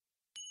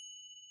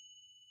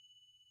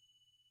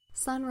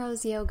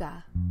Sunrose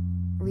Yoga.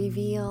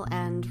 Reveal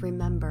and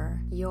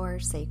remember your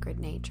sacred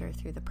nature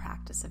through the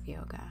practice of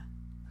yoga.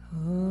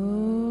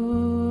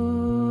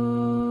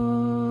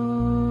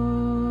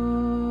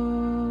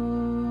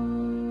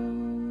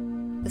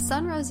 The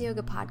Sunrose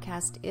Yoga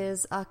podcast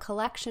is a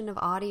collection of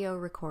audio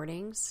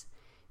recordings,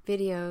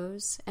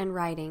 videos, and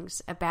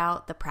writings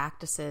about the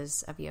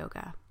practices of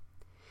yoga.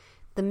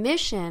 The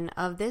mission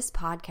of this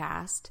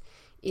podcast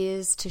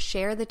is to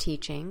share the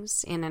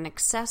teachings in an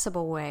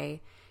accessible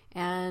way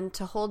and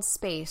to hold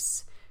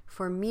space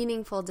for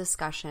meaningful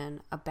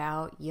discussion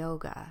about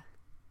yoga.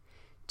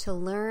 To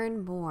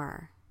learn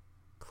more,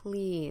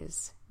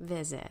 please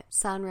visit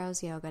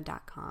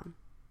sunroseyoga.com.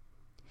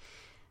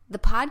 The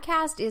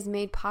podcast is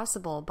made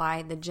possible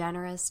by the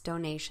generous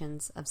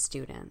donations of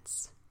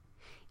students.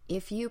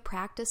 If you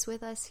practice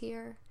with us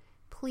here,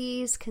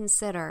 please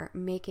consider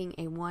making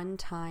a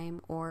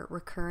one-time or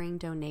recurring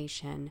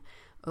donation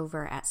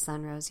over at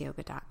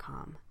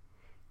sunroseyoga.com.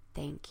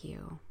 Thank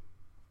you.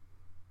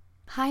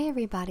 Hi,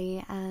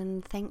 everybody,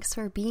 and thanks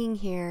for being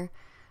here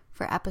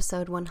for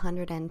episode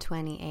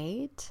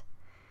 128.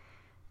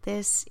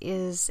 This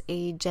is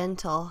a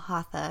gentle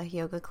hatha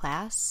yoga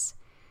class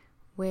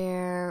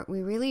where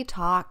we really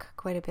talk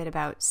quite a bit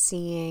about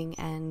seeing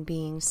and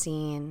being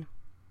seen.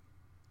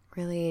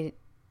 Really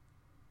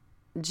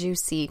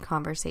juicy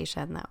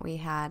conversation that we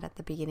had at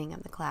the beginning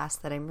of the class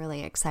that I'm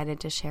really excited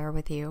to share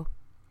with you.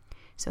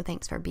 So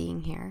thanks for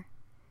being here.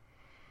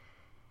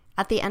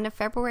 At the end of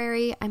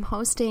February, I'm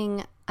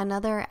hosting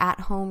another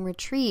at-home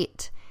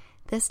retreat.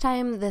 This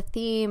time the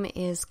theme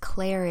is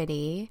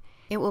clarity.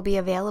 It will be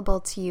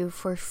available to you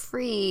for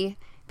free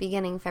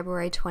beginning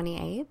February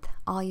 28th.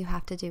 All you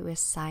have to do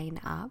is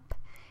sign up,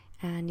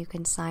 and you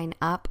can sign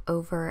up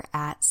over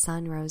at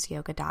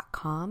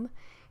sunroseyoga.com.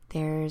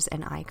 There's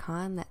an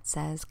icon that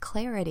says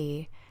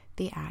Clarity,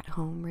 the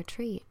at-home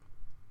retreat.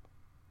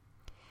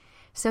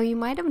 So you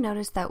might have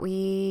noticed that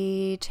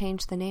we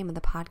changed the name of the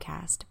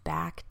podcast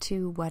back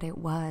to what it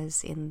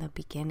was in the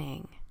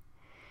beginning.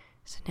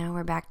 So now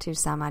we're back to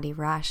Samadhi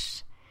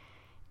Rush,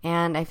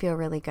 and I feel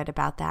really good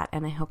about that,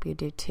 and I hope you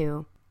do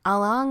too.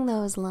 Along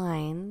those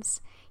lines,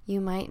 you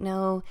might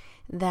know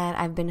that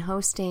I've been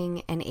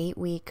hosting an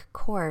 8-week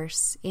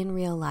course in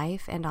real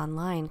life and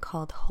online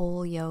called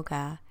Whole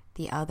Yoga,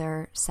 the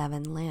Other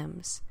 7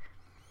 Limbs.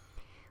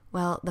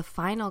 Well, the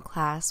final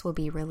class will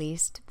be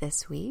released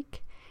this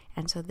week,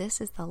 and so this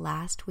is the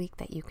last week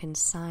that you can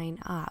sign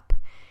up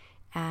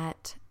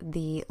at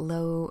the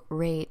low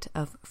rate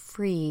of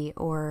free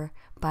or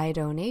by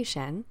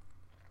donation.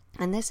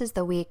 And this is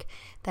the week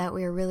that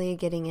we're really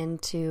getting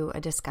into a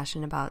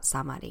discussion about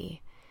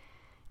samadhi.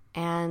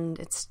 And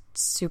it's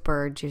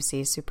super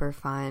juicy, super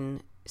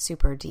fun,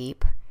 super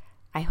deep.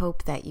 I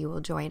hope that you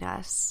will join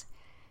us.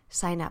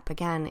 Sign up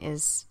again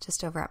is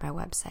just over at my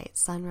website,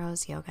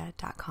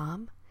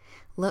 sunroseyoga.com.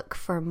 Look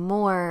for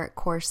more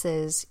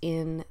courses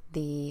in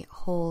the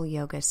Whole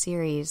Yoga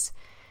series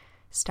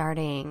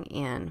starting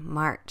in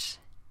March.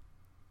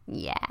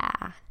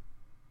 Yeah.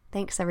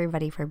 Thanks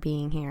everybody for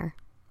being here.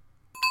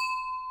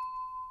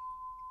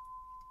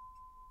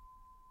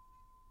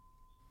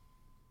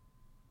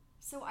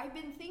 So I've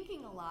been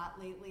thinking a lot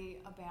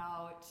lately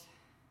about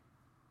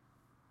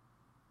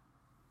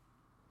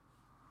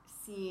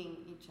seeing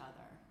each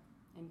other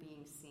and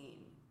being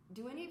seen.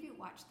 Do any of you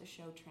watch the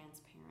show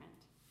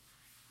Transparent?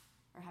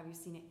 Or have you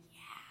seen it?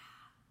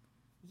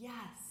 Yeah.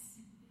 Yes.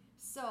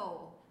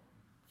 So,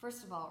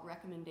 first of all,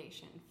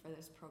 recommendation for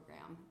this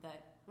program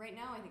that right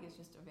now I think is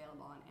just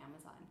available on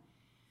Amazon.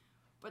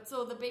 But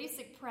so the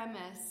basic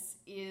premise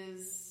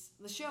is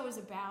the show is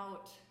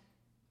about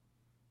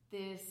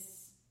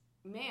this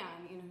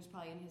man, who's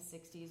probably in his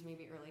 60s,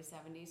 maybe early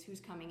 70s,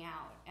 who's coming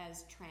out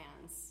as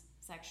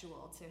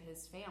transsexual to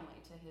his family,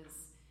 to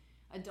his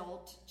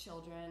adult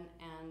children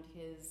and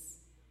his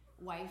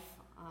wife,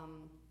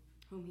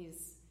 whom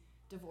he's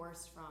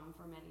divorced from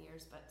for many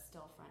years but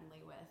still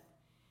friendly with.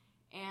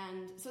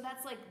 And so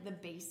that's like the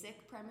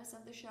basic premise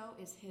of the show,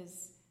 is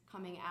his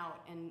coming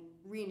out and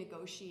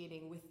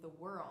renegotiating with the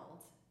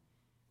world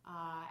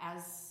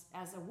as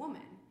a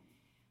woman.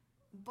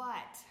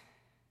 But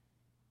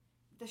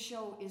the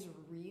show is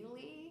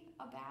really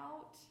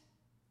about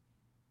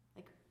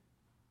like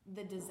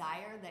the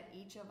desire that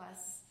each of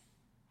us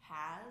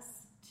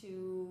has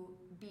to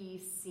be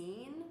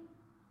seen,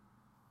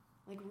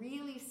 like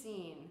really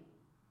seen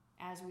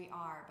as we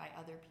are by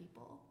other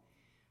people,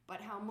 but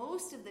how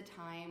most of the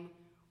time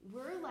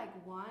we're like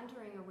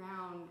wandering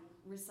around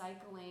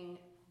recycling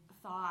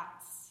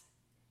thoughts,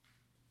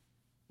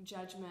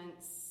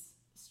 judgments,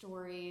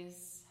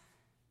 stories,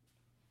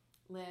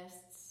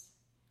 lists,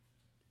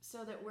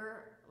 so that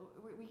we're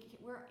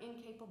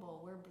incapable,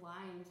 we're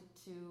blind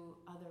to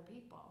other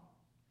people.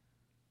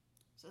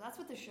 So that's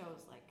what the show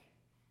is like.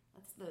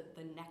 That's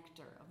the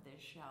nectar of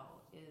this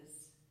show, is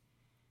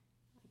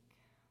like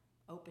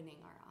opening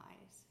our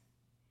eyes.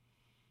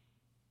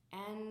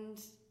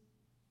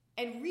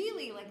 And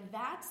really, like,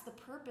 that's the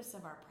purpose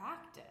of our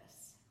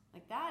practice.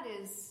 Like,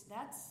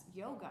 that's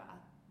yoga.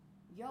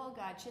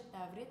 Yoga,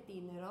 chitta,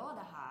 vritti,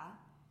 nirodha,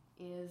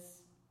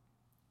 is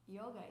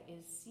yoga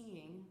is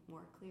seeing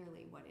more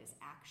clearly what is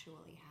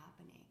actually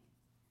happening.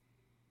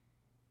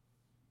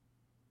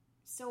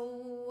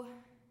 So,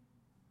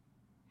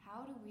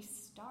 how do we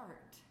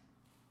start?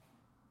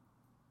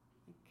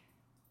 Like,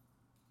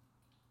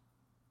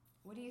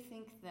 what do you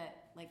think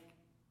that, like,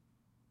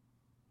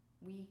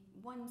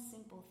 one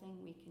simple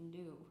thing we can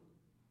do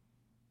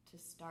to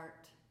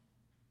start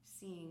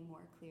seeing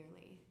more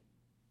clearly?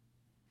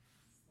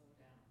 Slow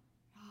down.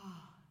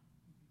 Ah,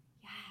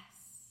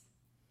 yes.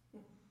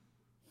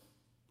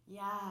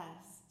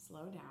 Yes,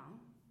 slow down.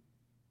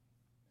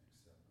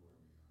 Accept where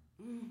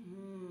we are.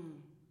 Mm-hmm.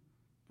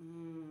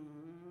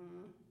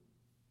 Mm.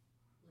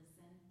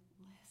 Listen.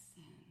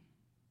 Listen.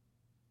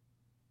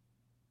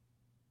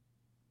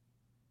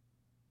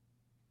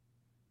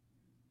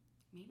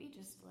 Maybe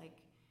just like,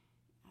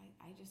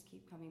 I just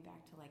keep coming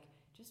back to like,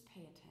 just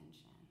pay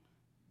attention.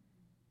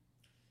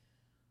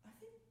 I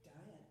think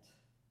diet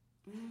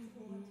has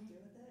a lot to do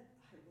with it.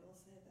 I will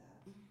say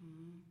that.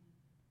 Mm-hmm.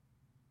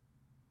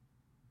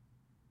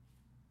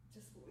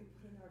 Just what we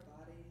put in our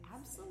bodies.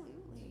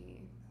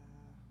 Absolutely.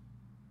 And,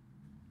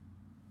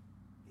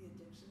 the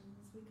addictions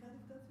we kind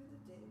of go through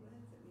the day with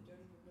that we don't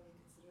even really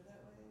consider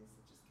that way,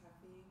 such as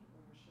caffeine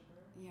or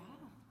sugar. Yeah.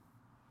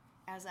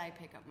 As I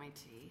pick up my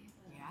tea.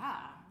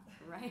 Yeah.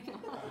 Right.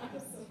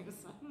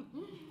 Susan.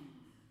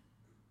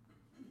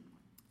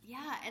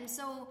 Yeah, and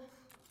so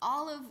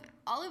all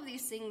of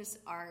these things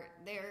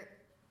they're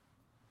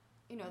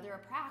a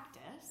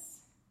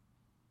practice.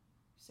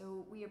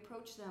 So we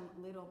approach them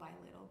little by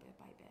little, bit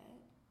by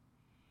bit.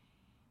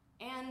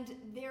 And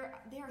there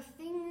are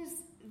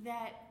things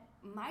that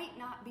might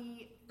not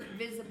be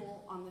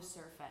visible on the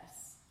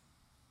surface.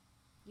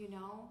 You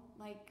know,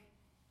 like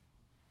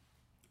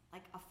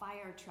a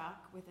fire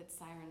truck with its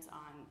sirens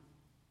on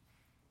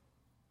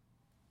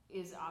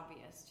is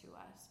obvious to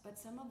us. But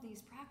some of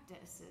these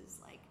practices,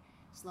 like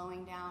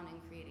slowing down and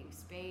creating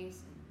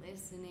space and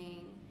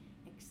listening,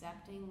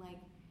 accepting, like,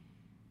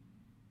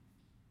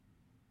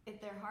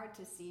 they're hard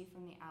to see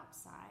from the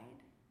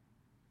outside.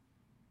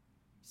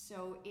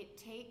 So it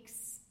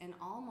takes an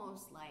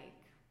almost like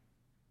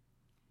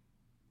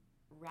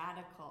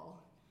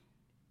radical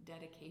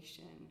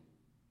dedication.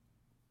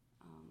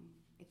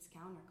 It's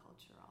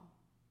countercultural.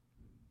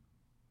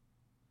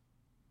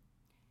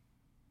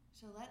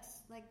 So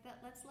let's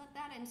let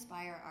that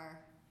inspire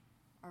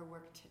our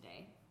work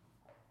today.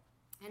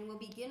 And we'll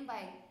begin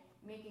by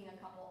making a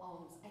couple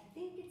ohms. I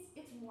think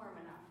it's warm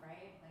enough,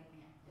 right? Like,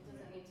 it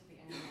doesn't need to be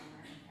any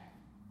warmer. Okay.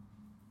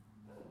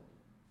 Ooh.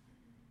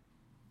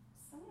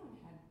 Someone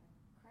had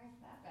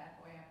cranked that bad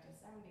boy up to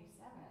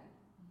 77.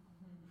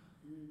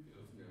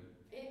 Feels good.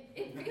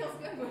 It feels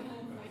good.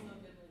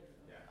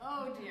 Yeah.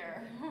 Oh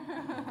dear.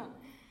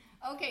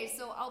 Okay,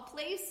 so I'll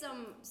play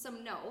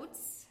some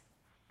notes,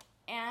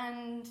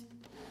 and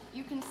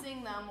you can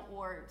sing them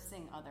or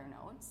sing other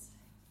notes.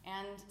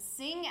 And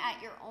sing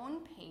at your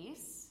own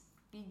pace.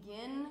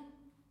 Begin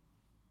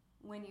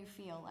when you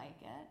feel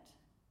like it,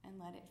 and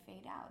let it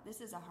fade out. This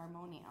is a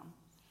harmonium.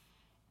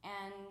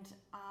 And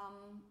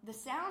the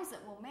sounds that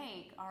we'll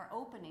make are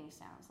opening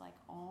sounds, like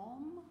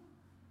om,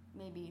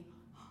 maybe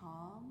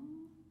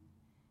hum,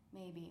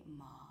 maybe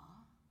ma,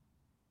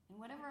 and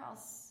whatever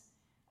else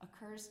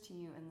occurs to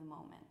you in the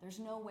moment. There's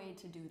no way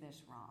to do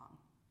this wrong.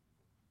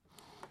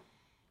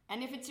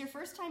 And if it's your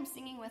first time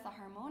singing with a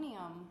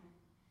harmonium,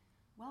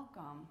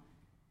 welcome.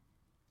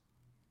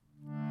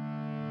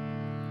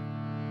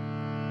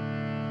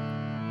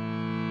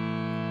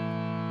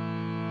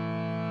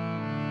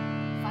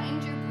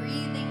 Find your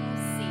breathing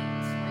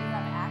seat where you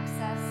have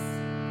access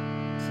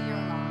to your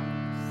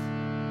lungs.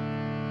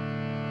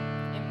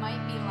 It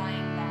might be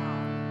lying down.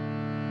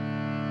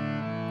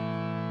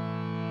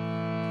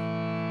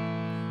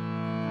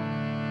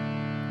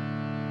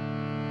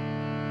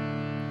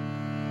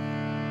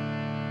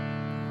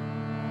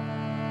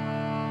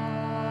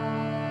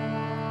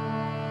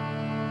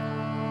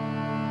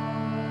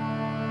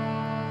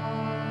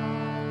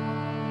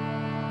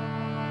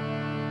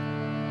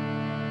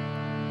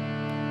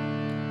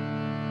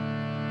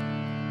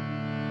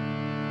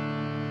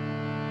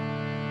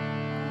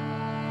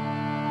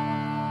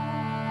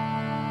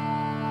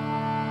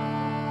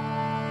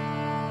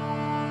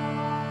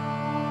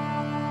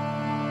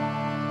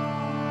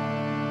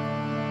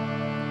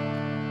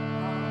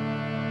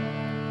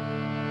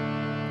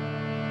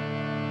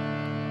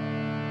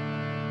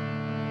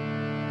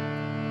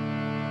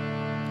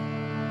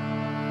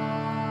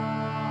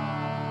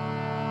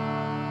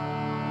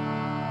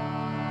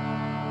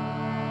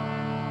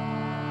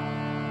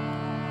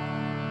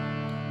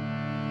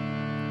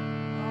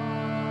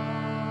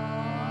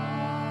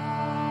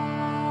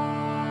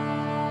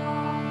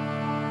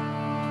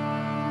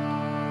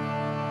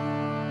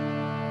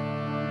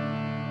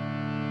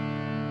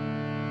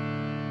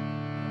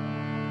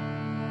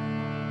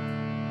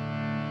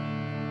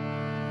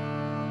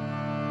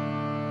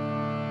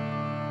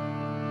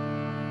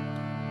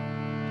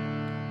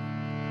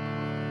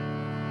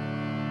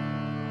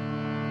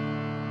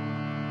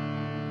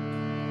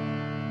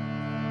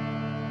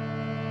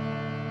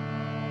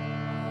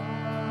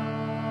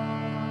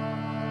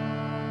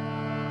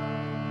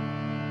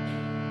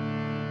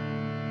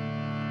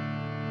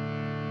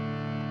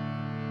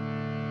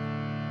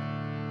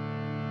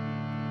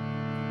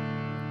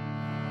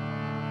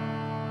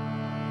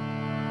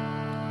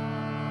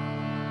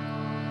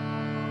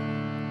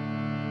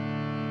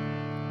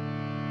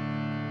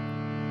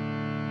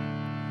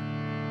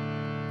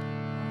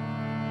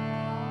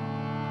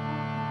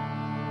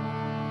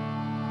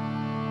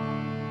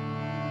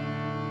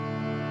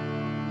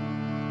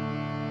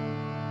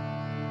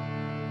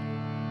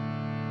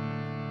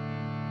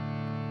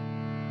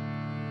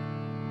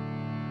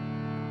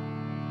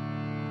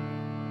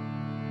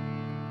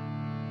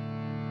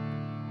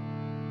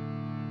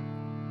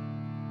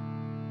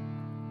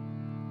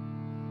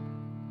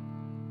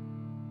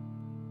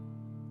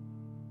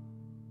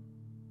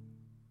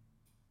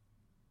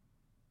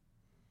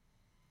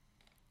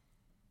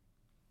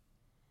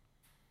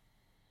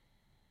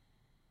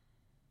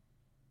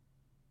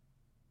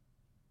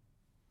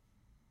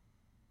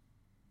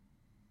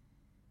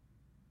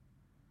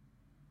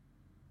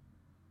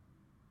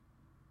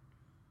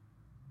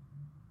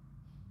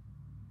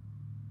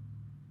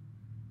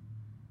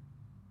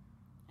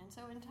 And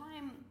so in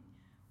time,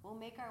 we'll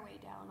make our way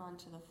down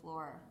onto the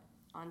floor,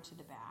 onto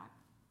the back,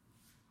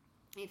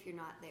 if you're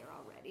not there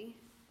already.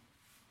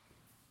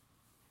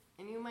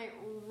 And you might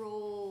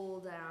roll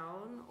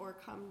down or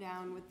come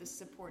down with the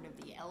support of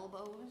the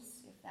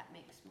elbows, if that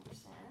makes more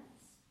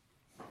sense.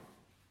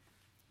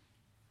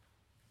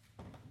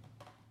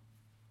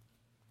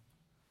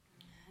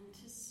 And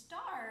to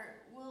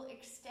start, we'll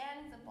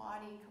extend the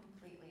body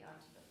completely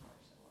onto the floor.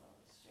 So we'll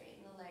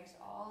straighten the legs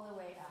all the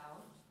way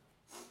out.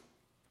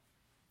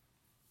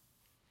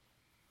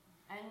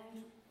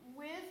 And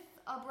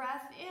with a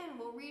breath in,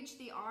 we'll reach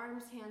the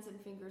arms, hands,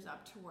 and fingers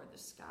up toward the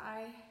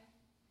sky.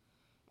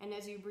 And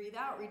as you breathe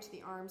out, reach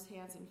the arms,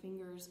 hands, and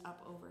fingers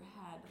up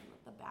overhead. And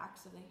let the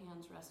backs of the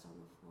hands rest on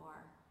the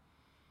floor.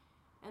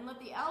 And let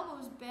the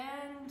elbows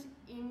bend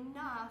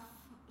enough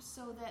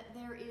so that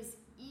there is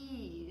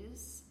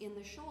ease in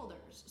the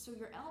shoulders. So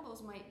your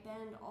elbows might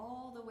bend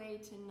all the way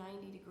to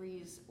 90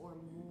 degrees or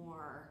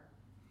more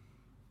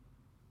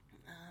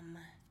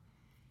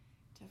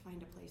to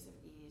find a place of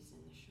ease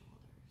in the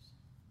shoulders.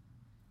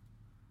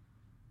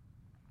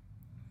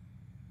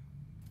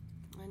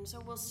 And so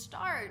we'll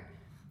start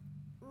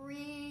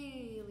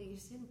really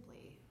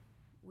simply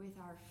with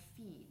our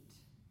feet.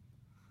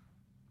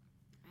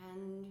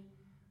 And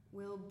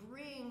we'll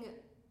bring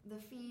the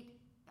feet,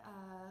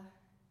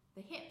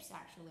 the hips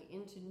actually,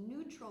 into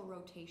neutral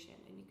rotation.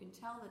 And you can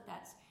tell that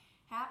that's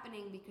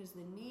happening because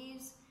the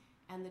knees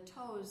and the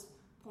toes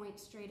point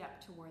straight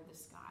up toward the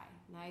sky.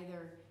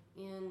 Neither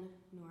in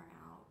nor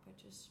out, but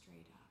just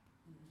straight up.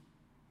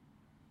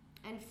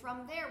 And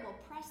from there, we'll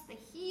press the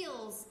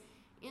heels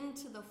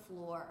into the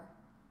floor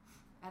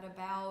at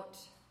about,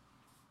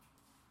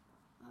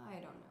 I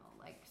don't know,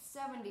 like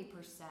 70%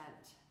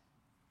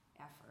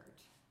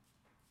 effort.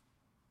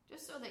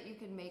 Just so that you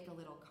can make a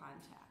little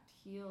contact.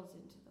 Heels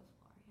into the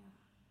floor, yeah.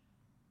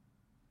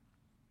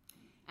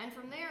 And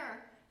from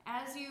there,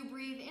 as you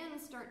breathe in,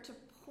 start to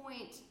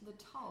point the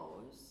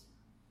toes.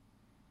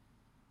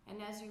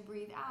 And as you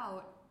breathe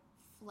out,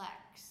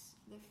 flex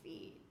the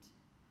feet.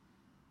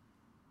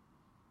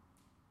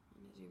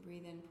 And as you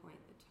breathe in,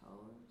 point the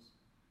toes.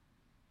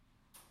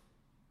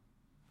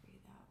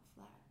 Breathe out,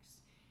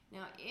 flex.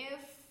 Now,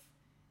 if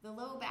the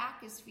low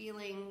back is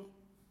feeling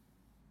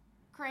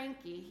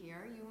cranky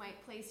here, you might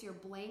place your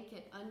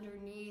blanket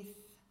underneath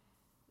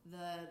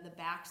the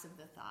backs of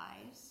the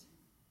thighs,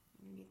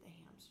 underneath the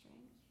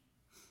hamstrings.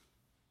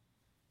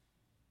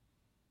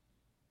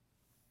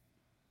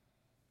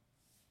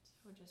 So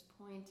we're just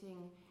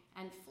pointing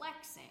and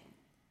flexing.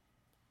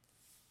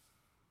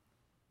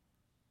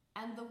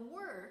 And the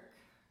work,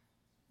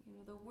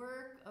 the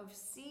work of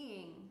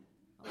seeing,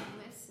 of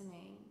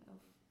listening, of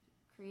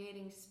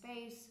creating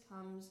space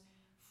comes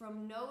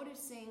from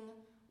noticing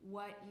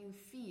what you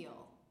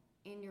feel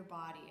in your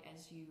body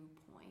as you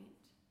point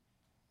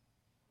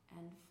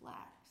and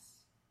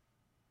flex.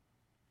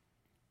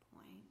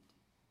 Point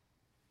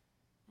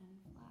and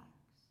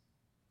flex.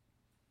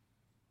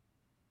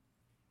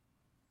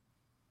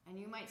 And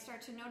you might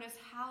start to notice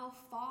how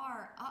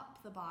far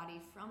up the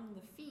body from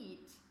the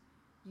feet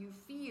you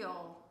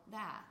feel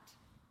that.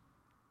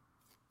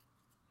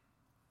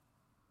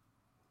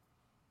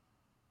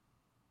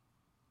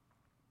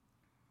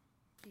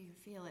 Do you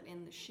feel it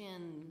in the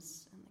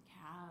shins and the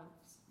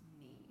calves and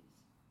knees?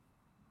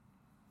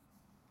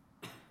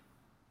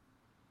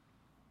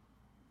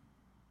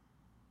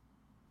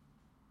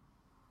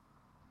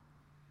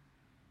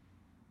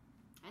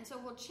 And so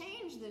we'll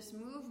change this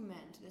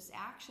movement, this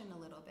action a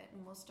little bit,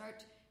 and we'll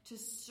start to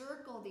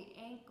circle the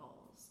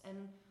ankles.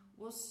 And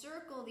we'll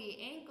circle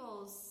the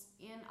ankles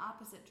in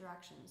opposite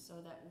directions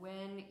so that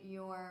when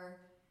your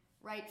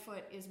right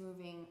foot is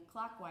moving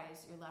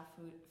clockwise, your left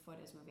foot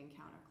is moving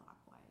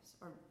counterclockwise,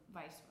 or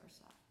vice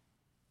versa.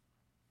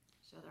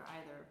 So they're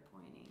either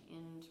pointing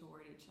in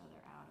toward each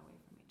other, out, away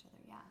from each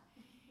other, yeah.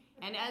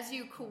 And as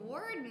you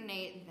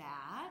coordinate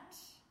that,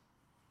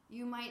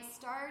 you might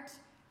start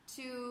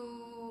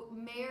to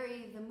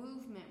marry the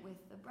movement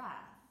with the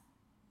breath.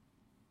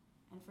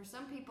 And for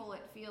some people,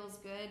 it feels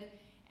good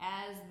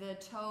as the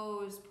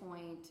toes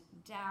point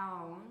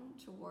down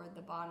toward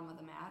the bottom of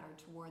the mat or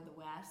toward the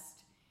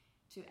west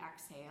to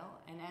exhale,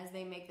 and as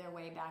they make their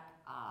way back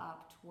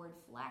up toward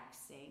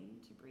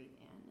flexing to breathe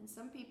in. And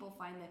some people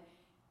find that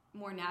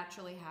more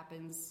naturally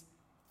happens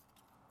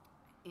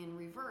in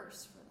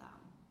reverse for them.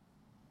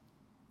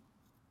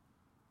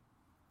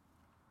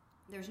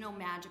 There's no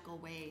magical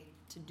way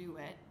to do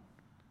it.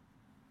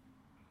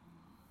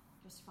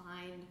 Just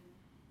find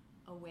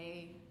a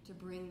way to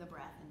bring the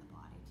breath and the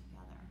body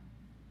together.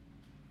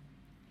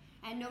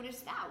 And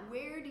notice that.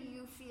 Where do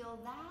you feel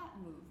that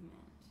movement?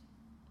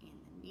 In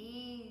the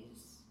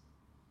knees,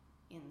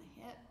 in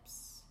the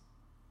hips,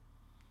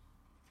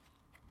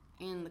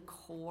 in the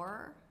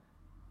core.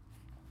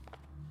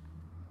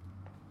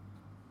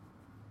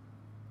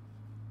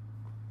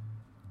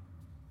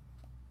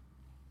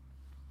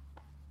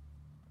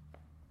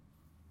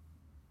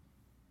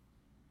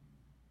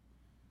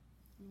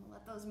 And we'll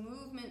let those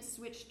movements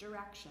switch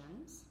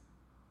directions.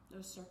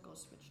 Those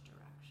circles switch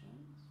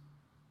directions.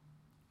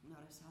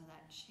 Notice notice how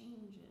that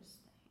changes things.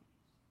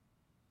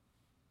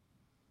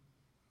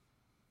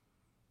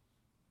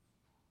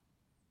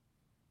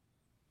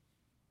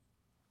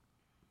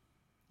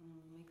 And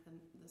we'll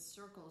make the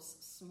circles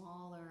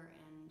smaller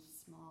and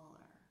smaller.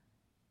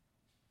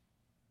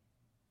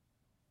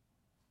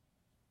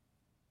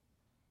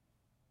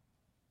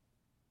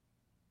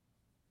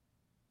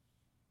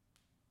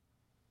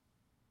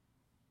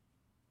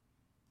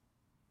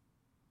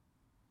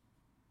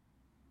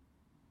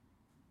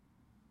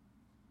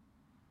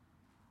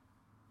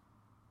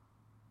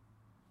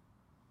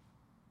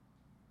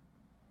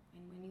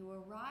 And when you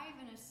arrive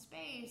in a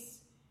space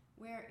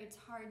where it's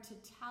hard to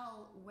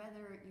tell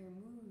whether you're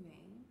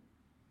moving,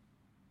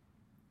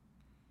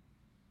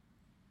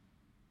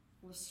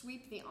 we'll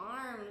sweep the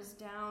arms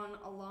down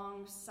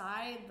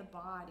alongside the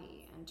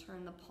body and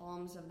turn the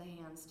palms of the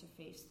hands to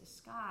face the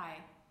sky.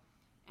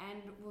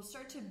 And we'll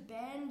start to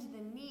bend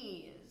the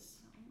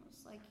knees,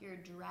 almost like you're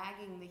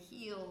dragging the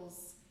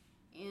heels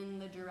in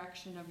the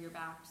direction of your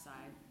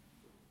backside.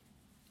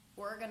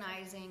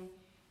 Organizing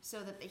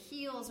so that the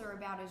heels are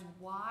about as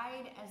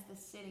wide as the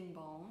sitting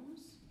bones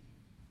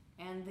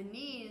and the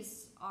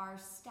knees are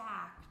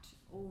stacked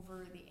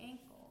over the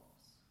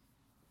ankles.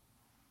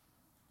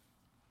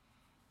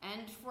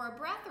 And for a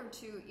breath or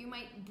two, you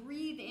might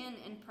breathe in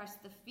and press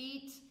the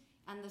feet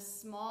and the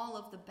small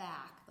of the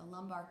back, the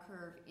lumbar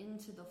curve,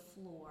 into the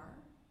floor,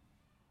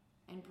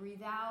 and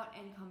breathe out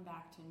and come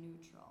back to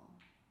neutral.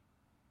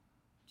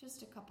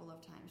 Just a couple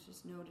of times,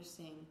 just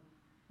noticing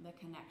the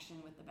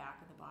connection with the back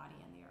of the body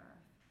and the earth.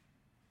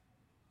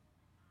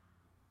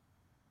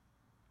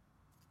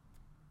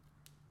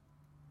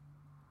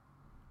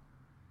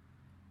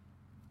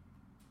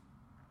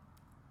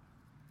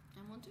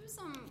 And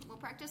we'll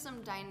practice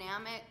some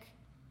dynamic,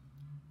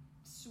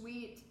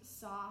 sweet,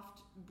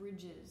 soft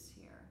bridges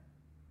here.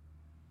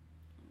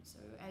 And so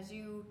as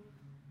you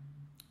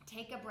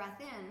take a breath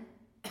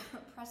in,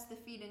 press the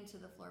feet into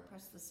the floor,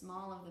 press the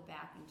small of the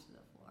back into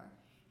the floor,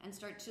 and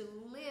start to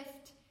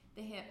lift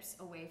the hips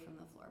away from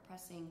the floor,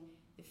 pressing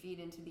the feet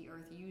into the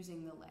earth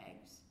using the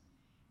legs.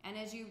 And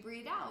as you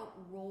breathe out,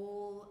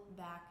 roll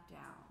back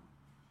down.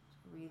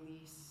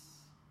 Release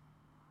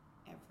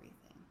everything.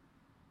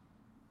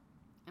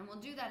 And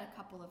we'll do that a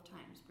couple of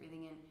times,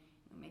 breathing in,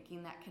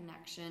 making that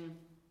connection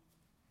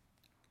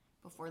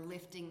before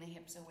lifting the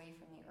hips away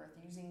from the earth,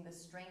 using the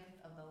strength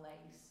of the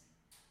legs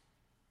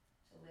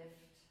to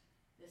lift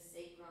the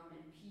sacrum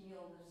and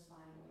peel the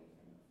spine away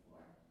from the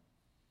floor.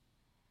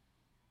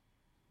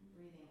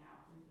 Breathing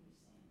out,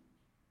 releasing.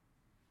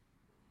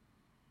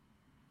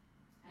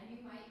 And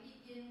you might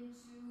begin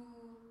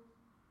to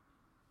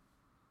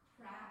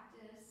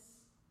practice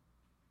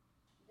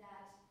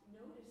that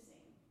noticing.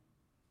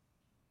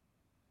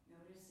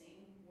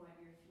 Noticing what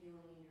you're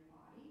feeling in your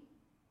body.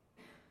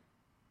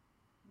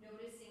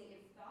 Noticing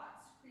if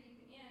thoughts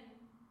creep in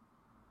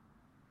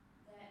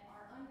that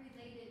are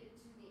unrelated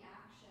to the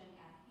action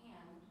at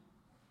hand,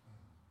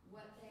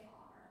 what they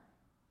are.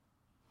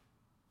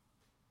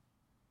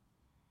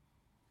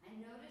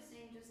 And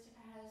noticing just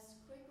as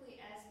quickly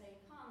as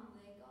they come,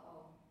 they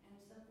go, and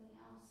something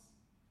else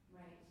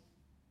might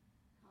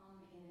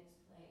come in its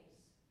place.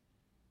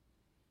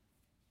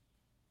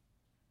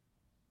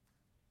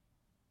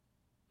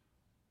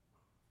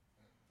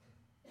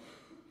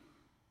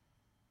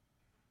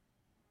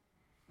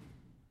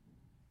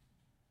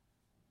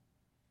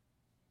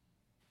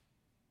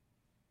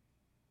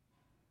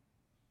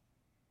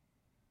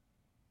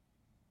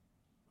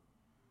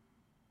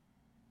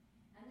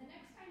 And the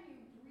next time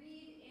you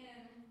breathe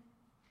in,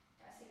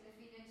 pressing the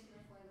feet into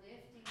the floor,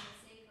 lifting the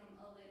sacrum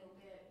a little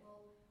bit,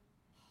 we'll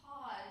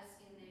pause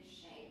in this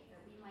shape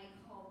that we might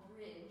call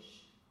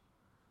bridge,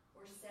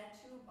 or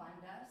Setu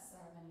Bandha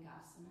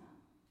Sarvangasana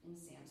in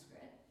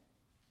Sanskrit.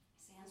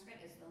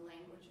 Sanskrit is the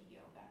language of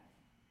yoga.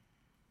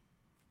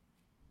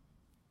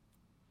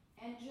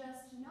 And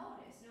just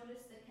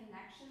notice the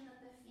connection that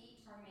the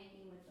feet are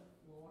making with the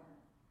floor.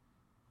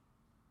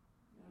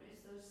 Notice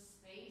those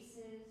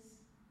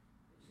spaces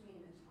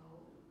between the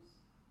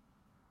toes.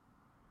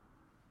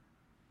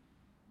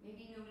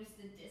 Maybe notice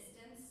the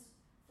distance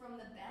from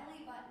the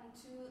belly button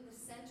to the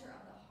center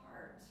of the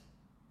heart.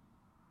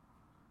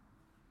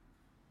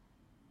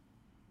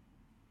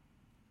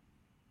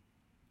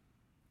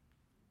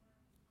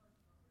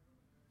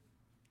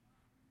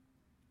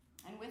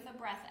 And with a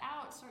breath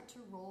out, start to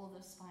roll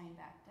the spine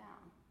back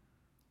down.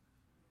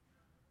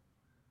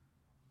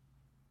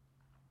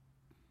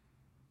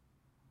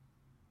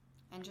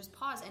 And just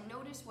pause and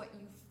notice what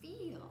you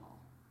feel.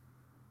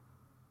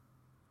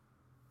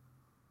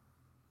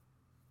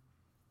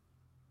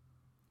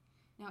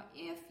 Now,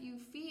 if you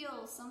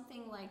feel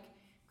something like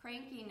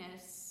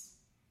crankiness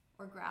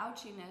or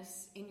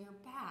grouchiness in your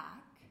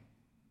back,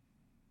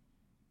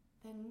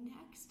 then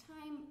next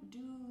time do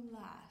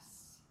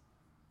less.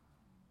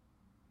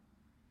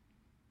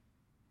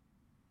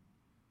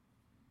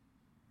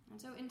 And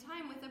so in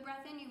time, with the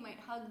breath in, you might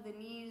hug the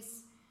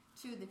knees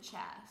to the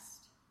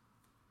chest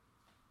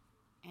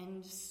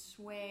and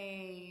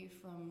sway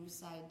from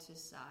side to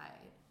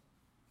side.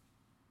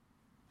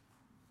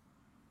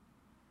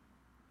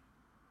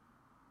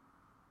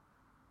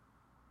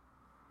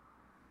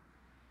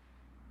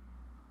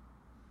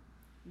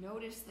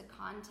 Notice the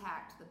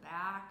contact the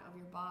back of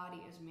your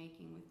body is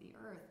making with the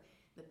earth.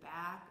 The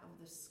back of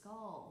the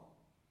skull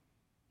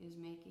is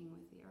making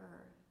with the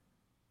earth.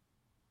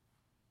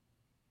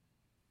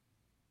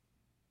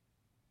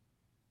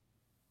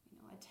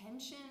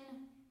 Attention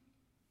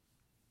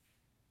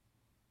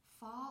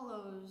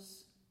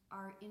follows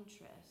our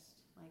interest.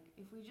 Like,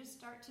 if we just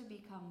start to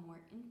become more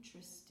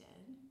interested,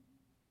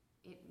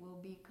 it will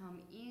become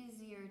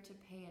easier to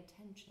pay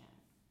attention.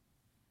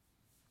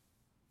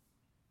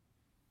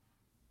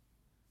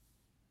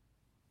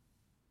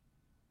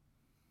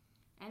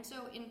 And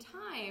so in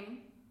time,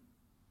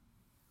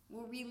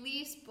 we'll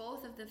release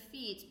both of the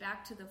feet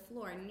back to the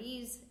floor,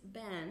 knees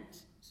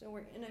bent, so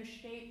we're in a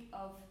shape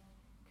of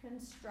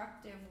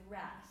constructive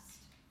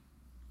rest.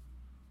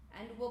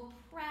 And we'll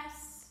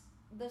press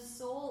the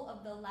sole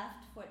of the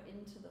left foot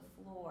into the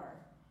floor.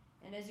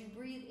 And as you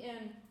breathe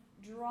in,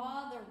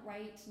 draw the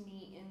right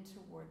knee in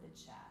toward the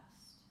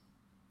chest.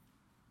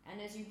 And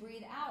as you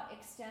breathe out,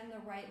 extend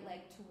the right leg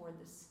toward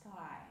the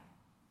sky.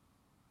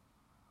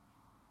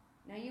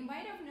 Now you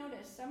might have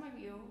noticed, some of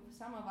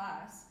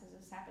us, because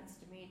this happens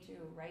to me too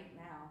right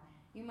now,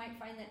 you might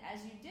find that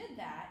as you did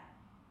that,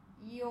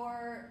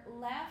 your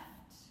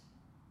left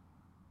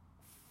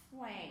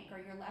flank or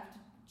your left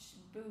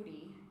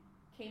booty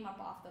came up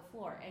off the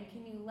floor. And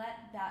can you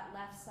let that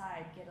left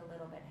side get a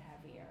little bit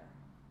heavier?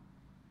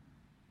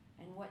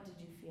 And what did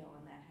you feel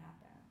when that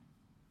happened?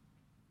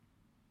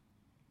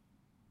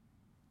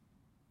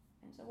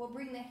 And so we'll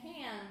bring the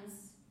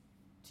hands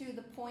to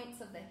the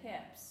points of the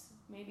hips,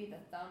 maybe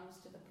the thumbs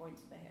to the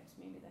points of the hips,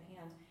 maybe the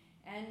hands,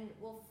 and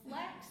we'll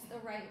flex the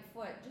right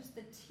foot just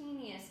the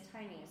teeniest,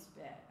 tiniest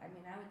bit. I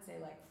mean, I would say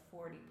like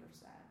 40%.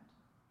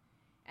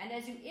 And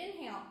as you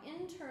inhale,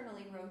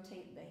 internally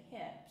rotate the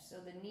hips, so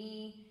the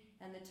knee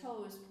and the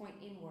toes point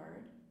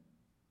inward,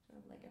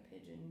 sort of like a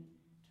pigeon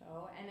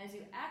toe. And as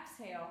you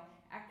exhale,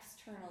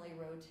 externally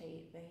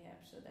rotate the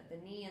hips so that the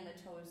knee and the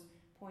toes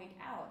point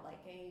out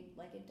like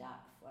a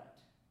duck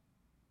foot.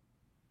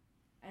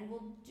 And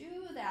we'll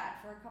do that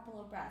for a couple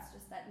of breaths,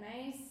 just that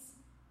nice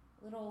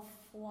little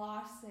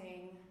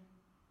flossing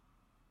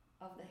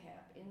of the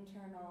hip,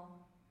 internal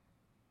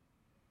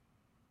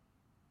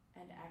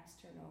and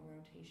external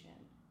rotation.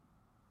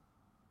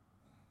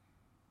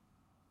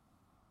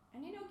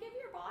 And give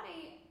your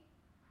body,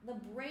 the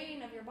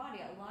brain of your body,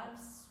 a lot of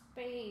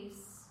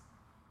space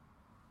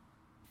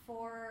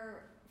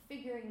for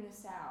figuring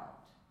this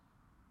out.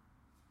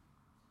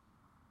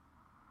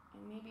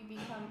 And maybe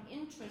become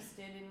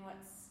interested in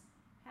what's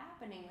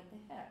happening with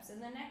the hips.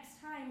 And the next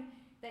time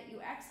that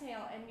you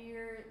exhale and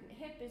your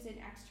hip is in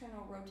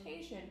external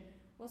rotation,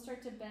 we'll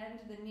start to bend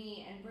the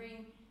knee and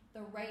bring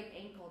the right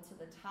ankle to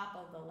the top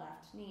of the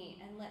left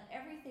knee and let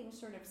everything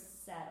sort of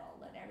settle.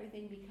 Let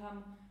everything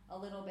become a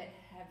little bit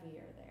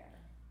heavier there.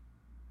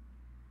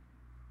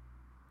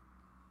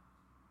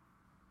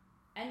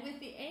 And with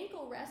the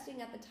ankle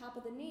resting at the top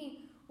of the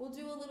knee, we'll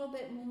do a little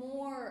bit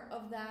more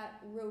of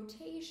that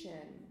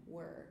rotation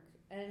work.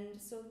 And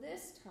so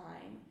this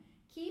time,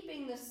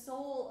 keeping the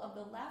sole of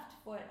the left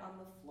foot on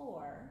the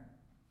floor,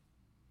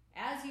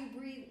 as you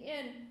breathe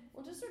in,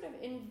 we'll just sort of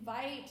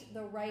invite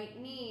the right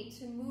knee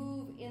to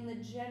move in the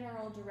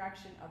general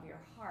direction of your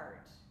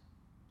heart,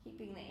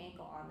 keeping the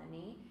ankle on the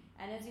knee.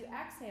 And as you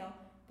exhale,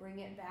 bring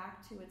it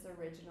back to its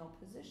original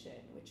position,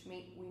 which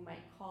we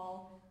might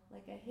call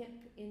like a hip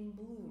in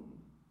bloom.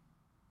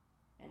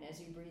 And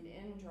as you breathe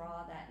in,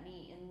 draw that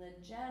knee in the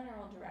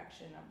general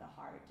direction of the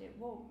heart. It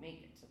won't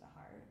make it to the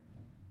heart.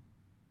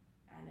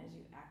 And as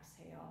you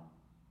exhale,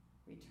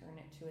 return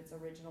it to its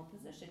original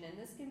position. And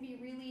this can be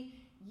really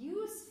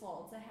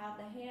useful to have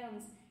the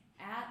hands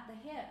at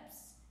the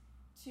hips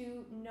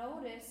to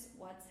notice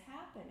what's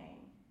happening.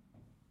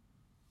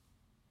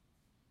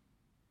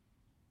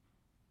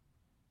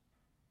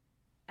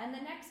 And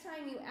the next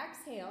time you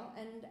exhale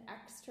and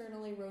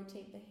externally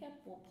rotate the hip,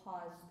 we'll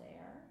pause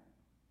there.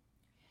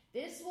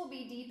 This will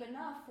be deep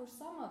enough for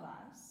some of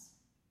us.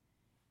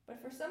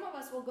 But for some of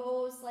us, we'll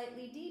go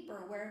slightly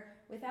deeper, where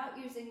without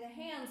using the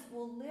hands,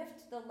 we'll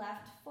lift the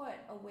left foot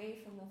away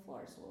from the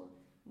floor. So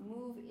we'll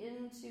move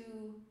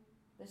into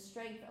the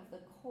strength of the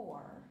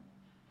core.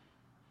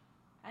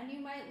 And you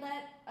might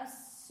let a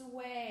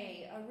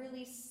sway, a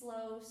really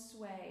slow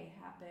sway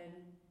happen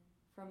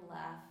from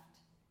left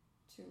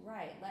to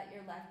right. Let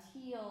your left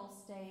heel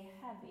stay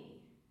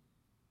heavy.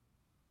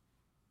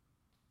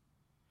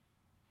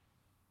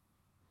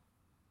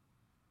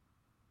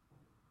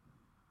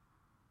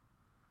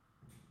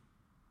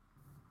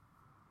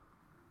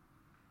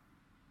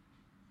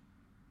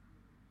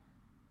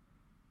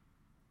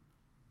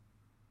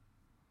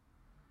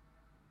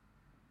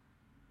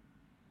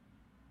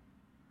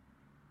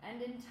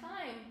 And in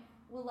time,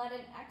 we'll let an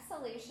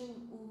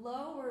exhalation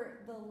lower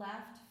the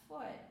left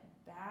foot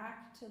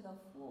back to the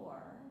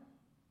floor.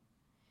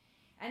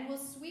 And we'll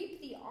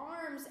sweep the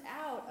arms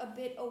out a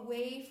bit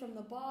away from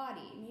the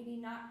body, maybe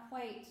not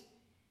quite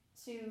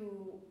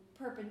to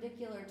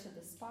perpendicular to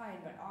the spine,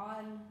 but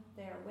on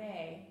their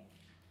way.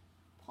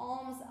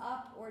 Palms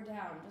up or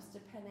down, just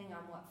depending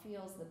on what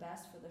feels the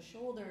best for the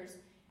shoulders.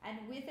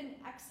 And with an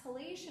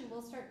exhalation,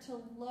 we'll start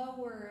to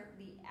lower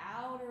the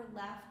outer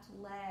left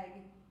leg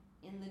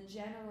in the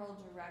general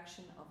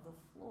direction of the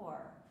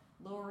floor,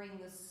 lowering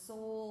the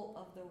sole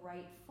of the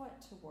right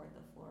foot toward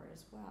the floor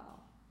as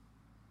well.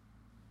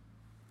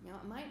 Now,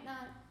 it might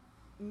not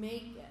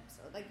make it,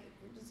 so like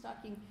we're just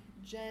talking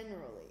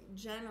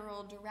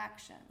general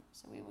direction.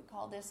 So we would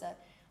call this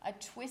a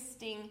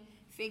twisting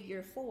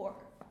figure 4.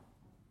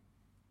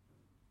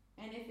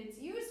 And if it's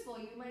useful,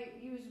 you might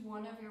use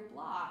one of your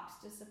blocks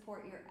to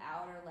support your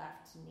outer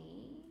left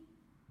knee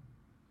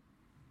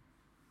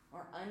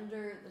or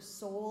under the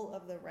sole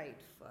of the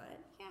right foot.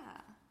 Yeah.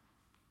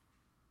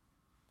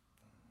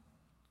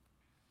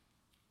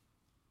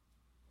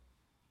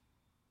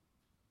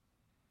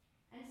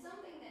 And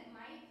something that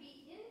might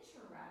be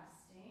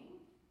interesting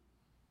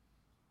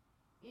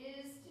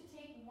is to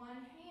take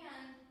one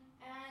hand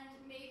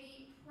and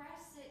maybe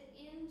press it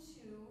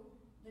into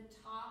the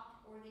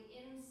top or the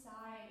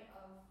inside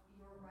of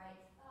your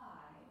right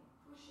thigh,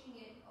 pushing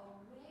it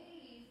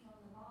away from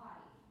the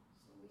body.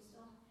 So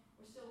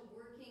we're still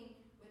working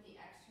with the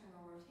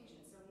external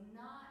rotation. So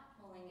not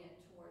pulling it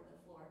toward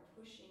the floor,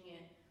 pushing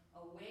it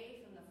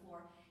away from the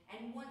floor.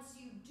 And once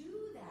you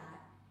do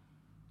that,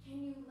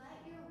 can you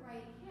let your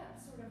right hip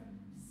sort of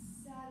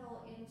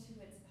settle into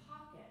its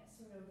pocket,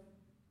 sort of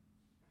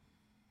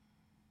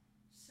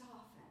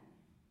soften,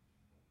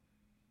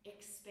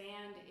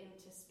 expand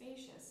into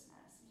spaciousness?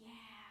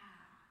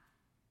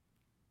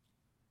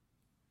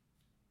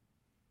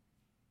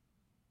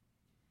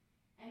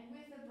 And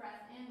with the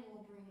breath in,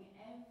 we'll bring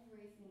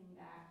everything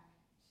back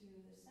to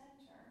the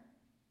center.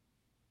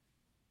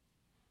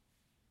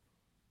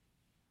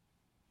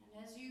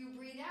 And as you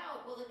breathe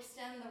out, we'll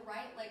extend the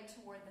right leg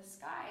toward the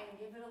sky and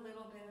give it a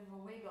little bit of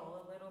a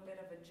wiggle, a little bit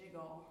of a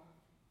jiggle.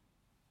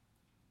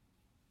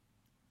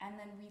 And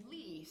then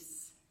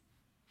release.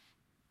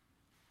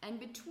 And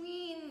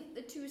between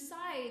the two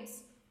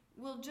sides,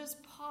 we'll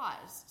just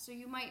pause. So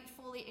you might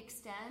fully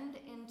extend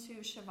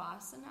into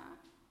Shavasana.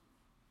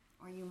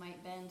 Or you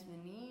might bend the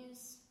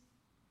knees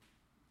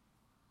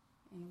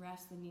and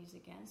rest the knees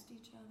against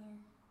each other.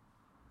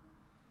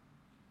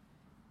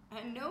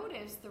 And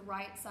notice the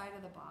right side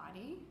of the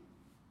body.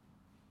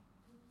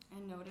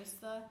 And notice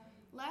the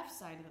left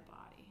side of the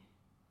body.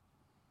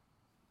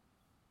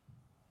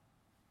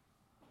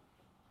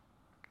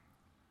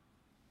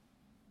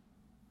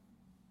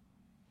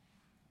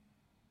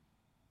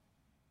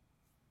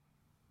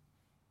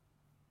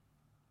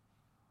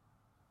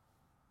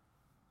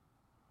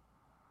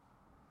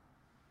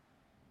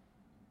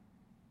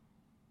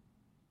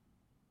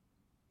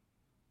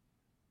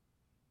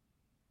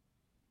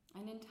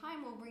 And in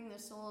time, we'll bring the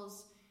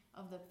soles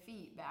of the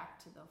feet back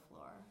to the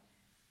floor,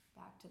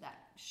 back to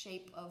that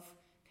shape of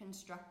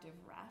constructive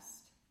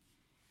rest.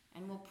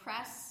 And we'll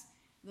press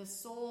the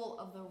sole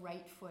of the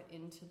right foot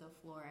into the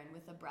floor. And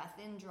with a breath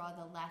in, draw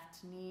the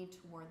left knee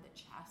toward the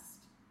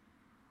chest.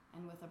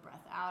 And with a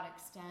breath out,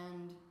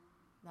 extend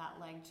that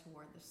leg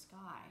toward the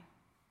sky.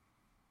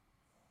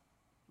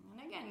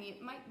 And again,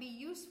 it might be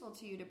useful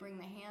to you to bring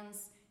the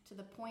hands to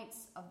the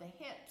points of the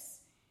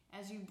hips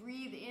as you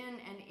breathe in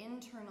and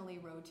internally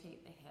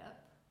rotate the hip,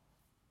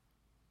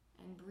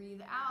 and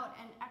breathe out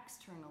and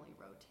externally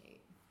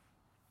rotate.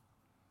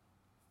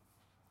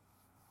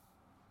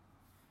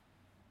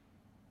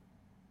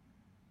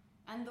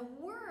 And the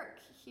work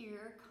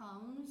here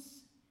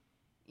comes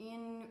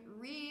in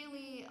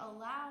really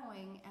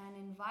allowing and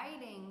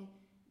inviting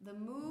the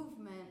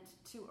movement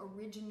to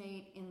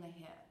originate in the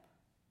hip.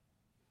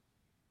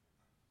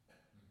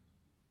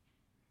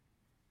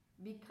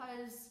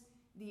 Because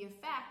the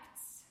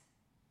effects,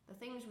 the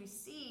things we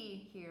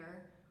see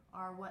here,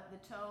 are what the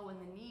toes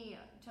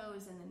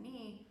and the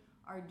knee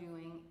are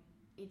doing.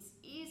 It's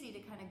easy to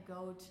kind of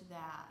go to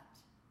that.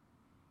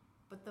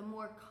 But the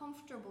more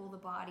comfortable the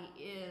body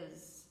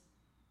is,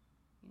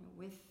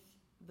 with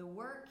the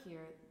work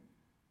here,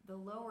 the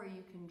lower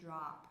you can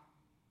drop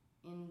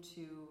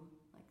into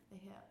like the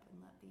hip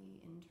and let the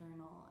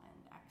internal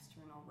and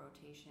external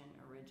rotation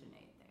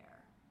originate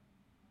there.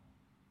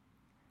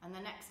 And the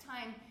next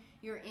time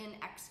you're in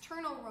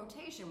external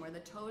rotation where the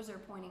toes are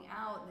pointing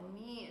out, the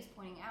knee is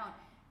pointing out,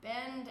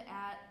 bend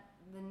at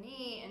the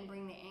knee and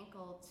bring the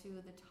ankle to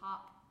the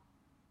top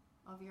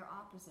of your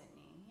opposite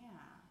knee. Yeah.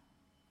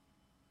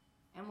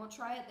 And we'll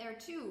try it there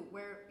too,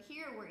 where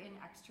here we're in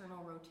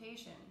external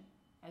rotation.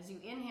 As you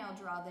inhale,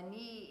 draw the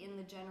knee in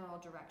the general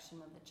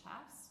direction of the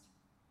chest.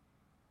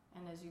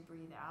 And as you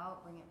breathe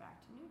out, bring it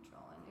back to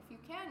neutral. And if you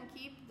can,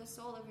 keep the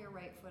sole of your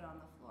right foot on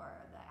the floor.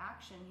 The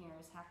action here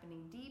is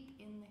happening deep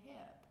in the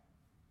hip.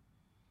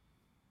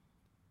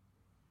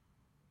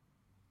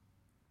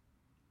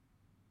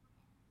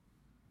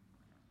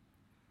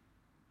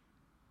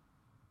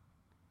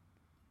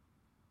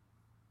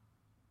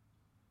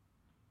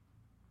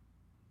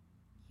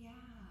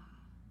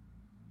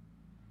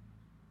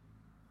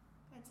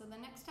 So the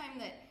next time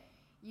that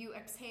you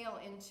exhale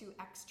into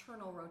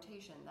external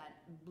rotation, that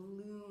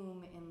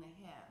bloom in the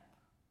hip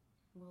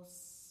will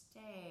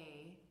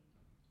stay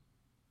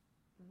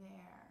there.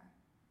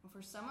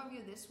 For some of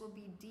you, this will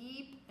be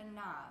deep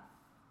enough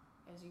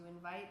as you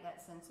invite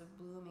that sense of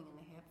blooming in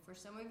the hip. For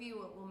some of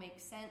you, it will make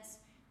sense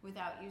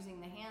without using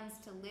the hands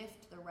to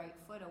lift the right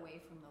foot away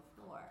from the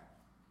floor.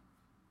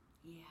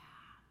 Yeah.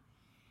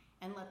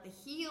 And let the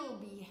heel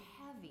be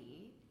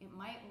heavy. It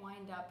might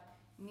wind up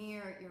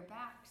near your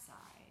backside.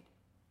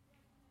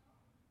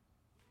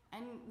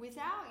 And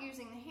without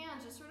using the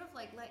hands, just sort of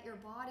like let your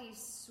body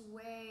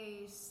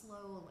sway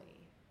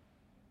slowly,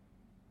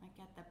 like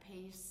at the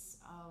pace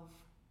of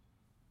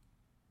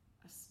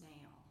a snail.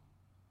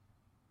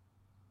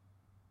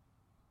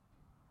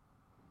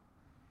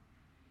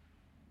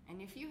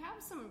 And if you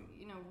have some,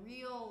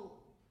 real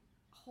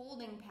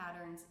holding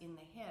patterns in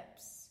the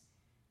hips,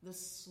 the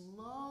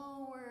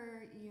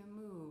slower you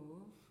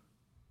move,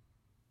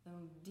 the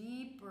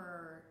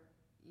deeper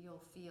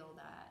you'll feel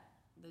that,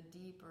 the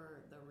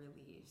deeper the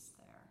release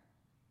there.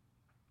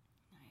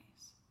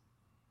 Nice.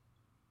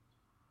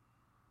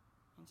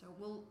 And so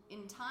we'll,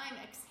 in time,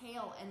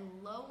 exhale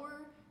and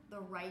lower the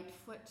right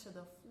foot to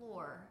the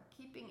floor,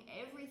 keeping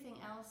everything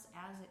else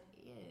as it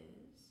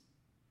is.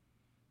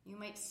 You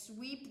might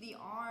sweep the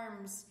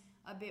arms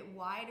a bit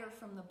wider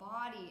from the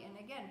body, and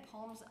again,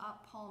 palms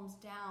up, palms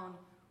down,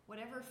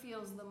 whatever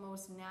feels the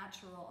most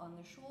natural on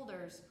the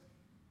shoulders.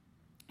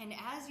 And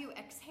as you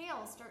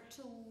exhale, start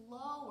to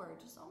lower,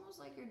 just almost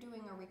like you're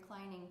doing a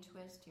reclining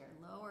twist here.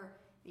 Lower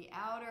the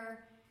outer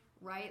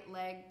right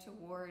leg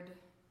toward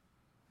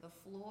the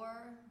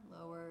floor,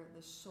 lower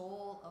the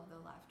sole of the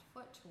left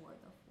foot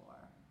toward the floor.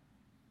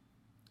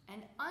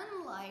 And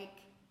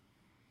unlike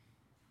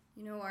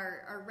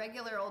our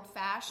regular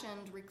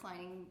old-fashioned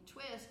reclining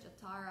twist,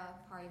 Uttara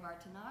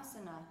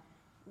Parivartanasana,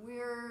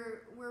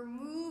 we're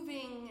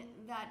moving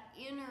that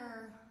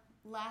inner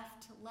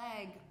left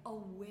leg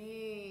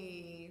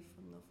away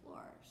from the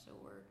floor. So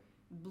we're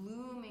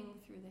blooming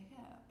through the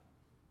hip.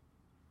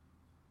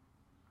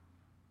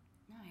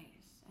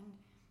 Nice. And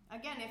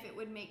again, if it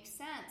would make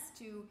sense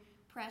to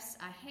press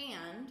a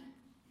hand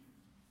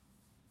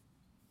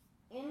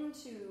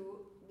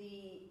into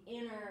the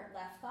inner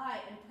left thigh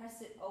and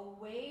press it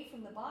away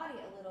from the body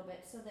a little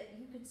bit so that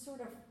you could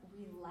sort of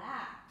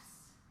relax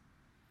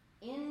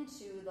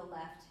into the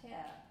left hip.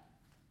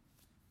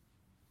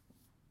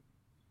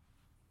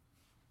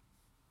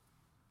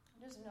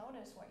 Just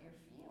notice what you're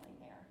feeling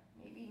there.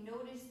 Maybe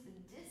notice the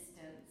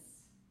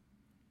distance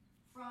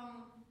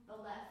from the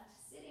left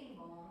sitting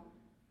bone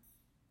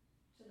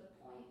to the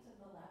point of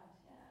the left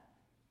hip.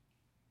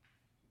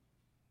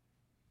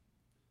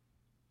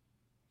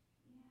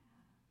 Yeah.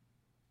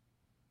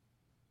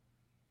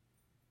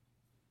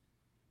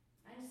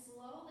 And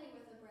slowly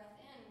with the breath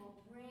in, we'll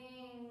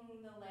bring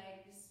the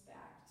legs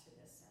back to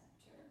the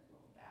center.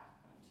 Roll back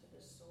onto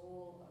the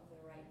sole of the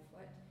right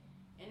foot.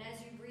 And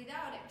as you breathe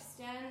out,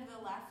 extend the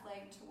left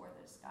leg toward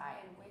the sky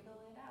and wiggle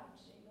it out,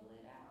 jiggle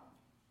it out.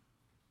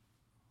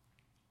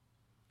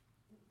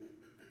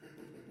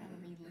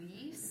 And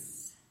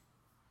release.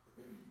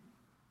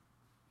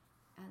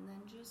 And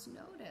then just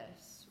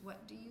notice,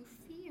 what do you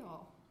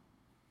feel?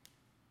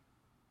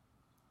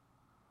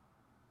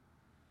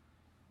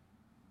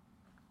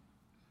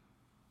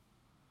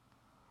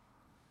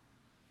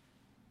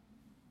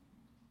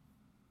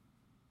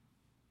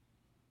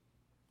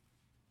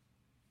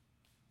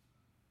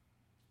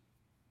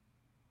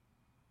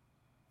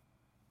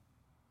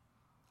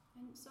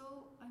 And so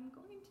I'm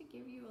going to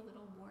give you a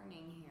little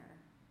warning here.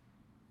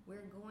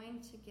 We're going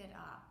to get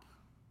up.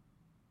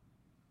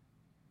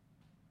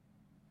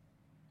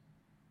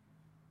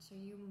 So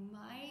you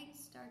might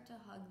start to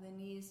hug the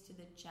knees to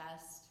the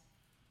chest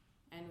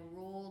and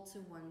roll to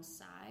one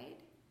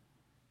side.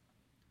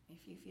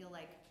 If you feel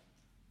like,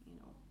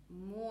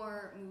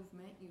 more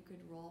movement, you could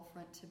roll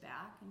front to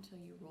back until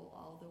you roll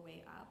all the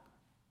way up.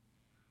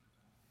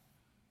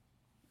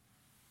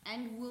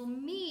 And we'll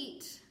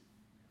meet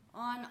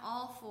on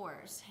all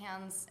fours,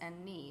 hands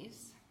and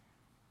knees.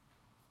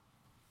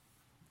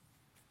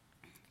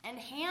 And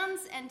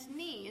hands and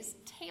knees,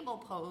 table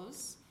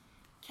pose,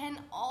 can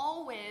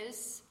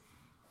always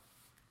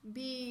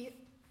be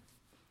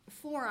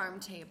forearm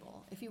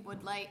table. If it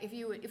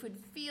would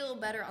feel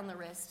better on the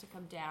wrist to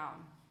come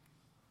down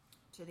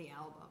to the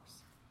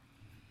elbows.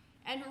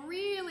 And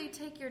really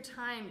take your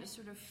time to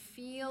sort of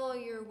feel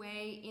your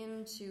way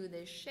into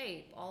this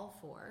shape, all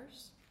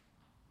fours.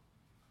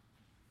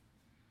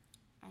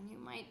 And you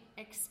might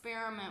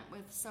experiment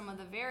with some of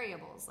the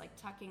variables, like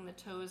tucking the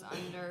toes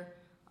under,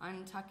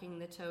 untucking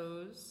the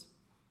toes,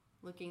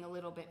 looking a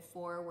little bit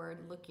forward,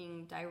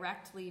 looking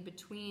directly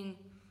between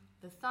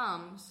the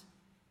thumbs,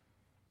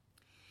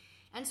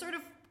 and sort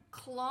of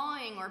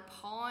clawing or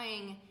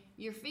pawing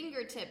your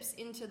fingertips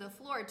into the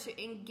floor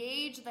to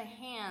engage the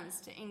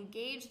hands, to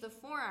engage the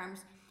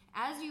forearms.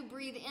 As you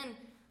breathe in,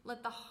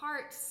 let the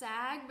heart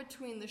sag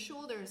between the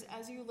shoulders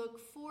as you look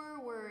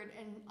forward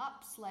and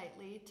up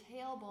slightly.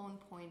 Tailbone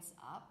points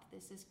up.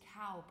 This is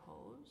cow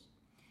pose.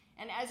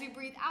 And as you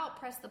breathe out,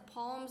 press the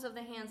palms of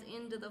the hands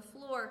into the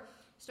floor.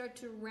 Start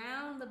to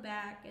round the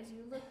back as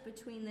you look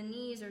between the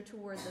knees or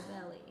toward the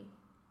belly.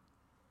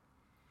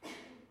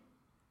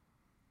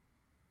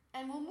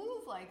 And we'll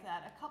move like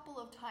that a couple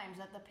of times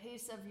at the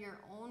pace of your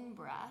own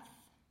breath,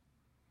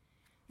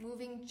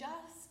 moving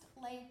just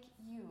like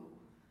you.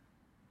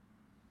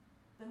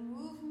 The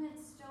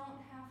movements don't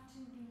have to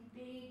be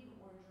big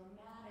or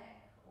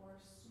dramatic or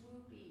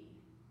swoopy.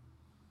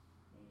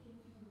 They can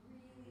be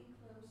really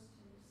close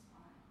to the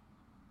spine.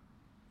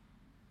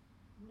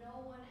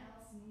 No one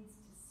else needs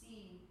to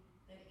see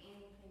that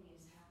anything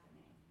is happening.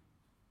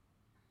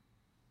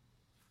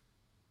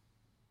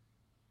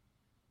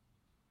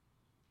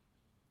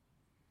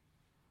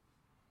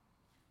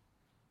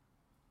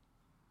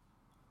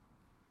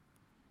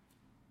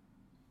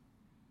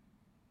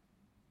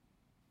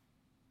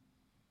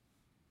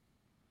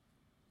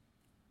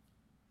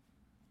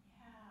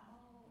 Yeah,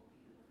 oh,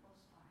 beautiful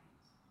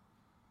spines.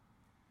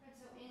 Good,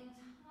 so in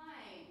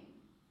time,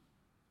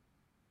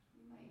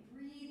 you might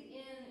breathe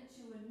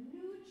into a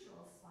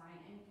neutral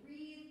spine and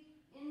breathe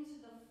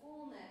into the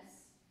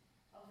fullness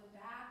of the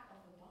back of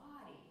the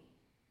body.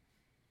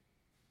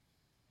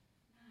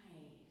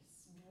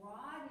 Nice.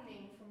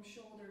 Broadening from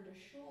shoulder to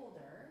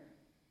shoulder.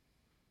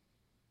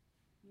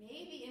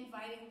 Maybe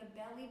inviting the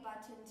belly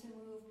button to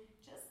move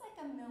just like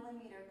a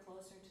millimeter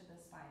closer to the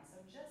spine.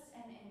 So just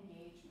an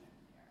engagement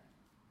there.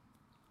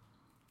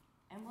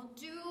 And we'll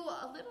do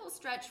a little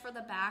stretch for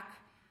the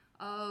back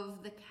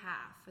of the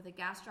calf, for the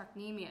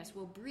gastrocnemius.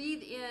 We'll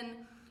breathe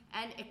in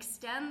and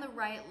extend the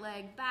right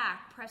leg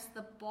back. Press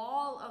the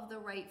ball of the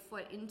right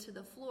foot into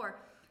the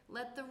floor.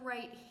 Let the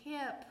right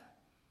hip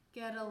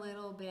get a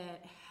little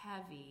bit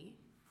heavy.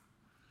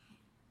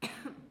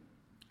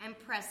 And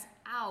press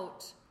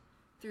out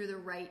through the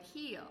right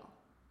heel.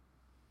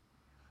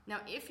 Now,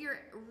 if your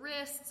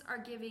wrists are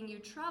giving you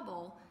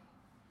trouble,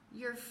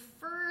 your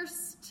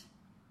first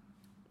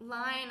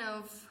line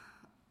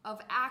of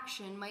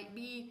action might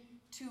be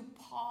to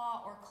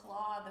paw or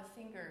claw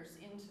the fingers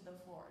into the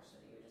floor, so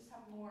you just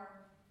have more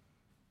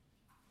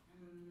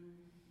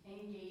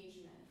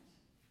engagement,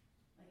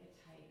 like a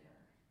tiger.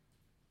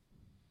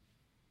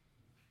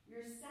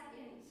 Your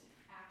second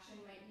action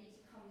might be to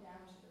come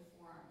down to the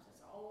forearms.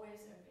 That's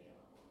always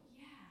available.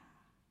 Yeah.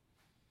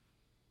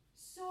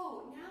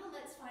 So now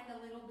let's find a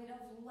little bit of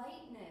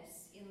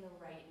lightness in the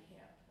right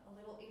hip, a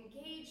little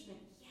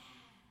engagement.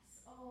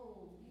 Yes.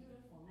 Oh,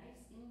 beautiful.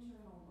 Nice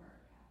internal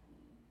work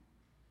happening.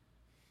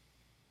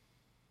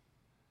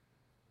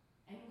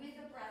 And with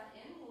a breath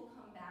in, we'll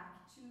come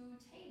back to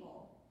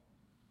table,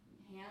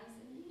 hands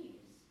and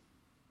knees.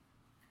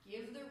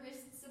 Give the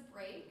wrists a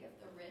break if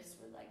the wrists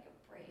would like a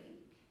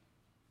break.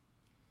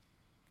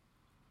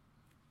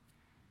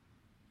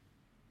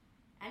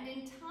 And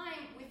in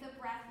time, with a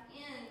breath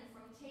in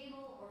from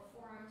table or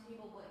forearm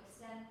table, we'll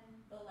extend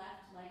the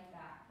left leg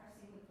back,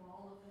 pressing the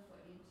ball of the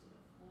foot into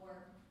the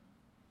floor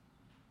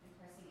and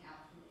pressing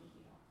out from the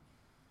heel.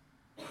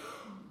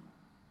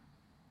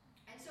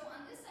 And so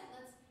on this side,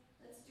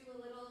 let's do a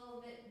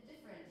little bit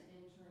different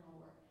internal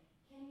work.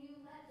 Can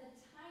you let the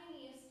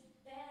tiniest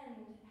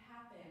bend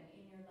happen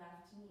in your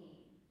left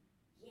knee?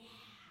 Yeah.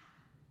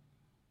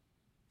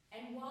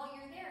 And while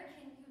you're there,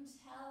 can you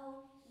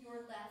tell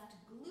your left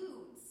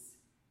glutes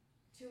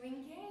to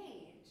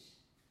engage?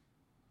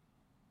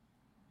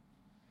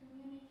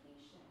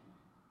 Communication.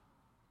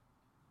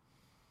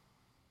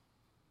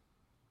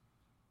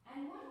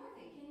 And one more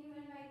thing, can you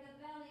invite the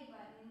belly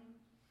button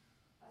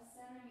a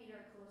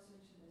centimeter closer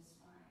to the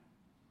spine?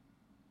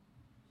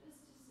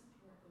 Just to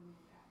support the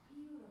move out.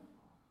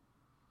 Beautiful.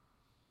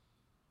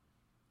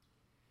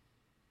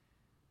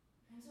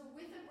 And so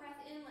with a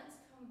breath in, let's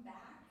come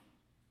back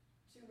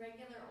to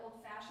regular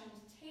old-fashioned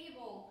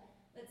table.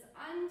 Let's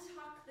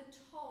untuck the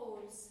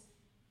toes.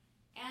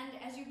 And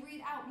as you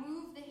breathe out,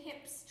 move the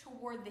hips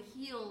toward the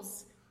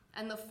heels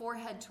and the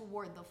forehead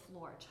toward the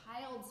floor.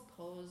 Child's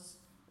pose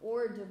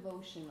or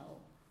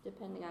devotional,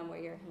 depending on where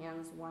your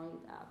hands wind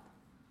up.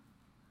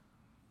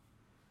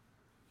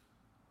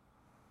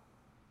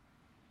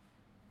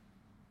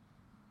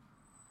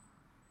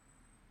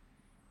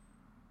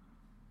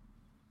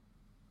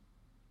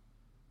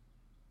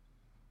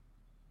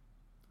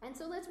 And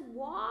so let's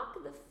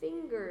walk the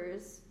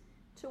fingers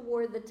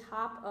toward the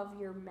top of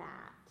your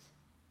mat,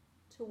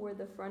 toward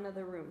the front of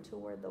the room,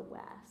 toward the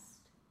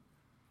west.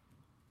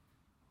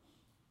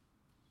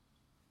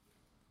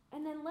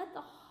 And then let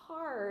the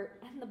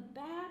heart and the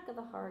back of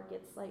the heart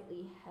get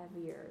slightly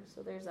heavier.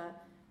 So there's a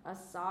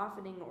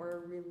softening or a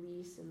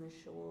release in the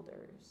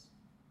shoulders.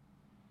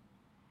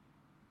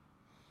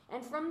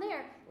 And from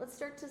there, let's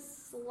start to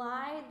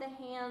slide the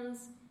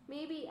hands,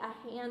 maybe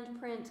a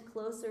handprint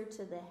closer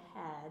to the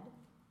head.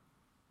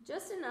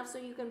 Just enough so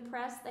you can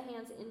press the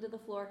hands into the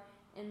floor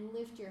and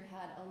lift your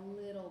head a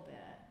little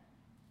bit.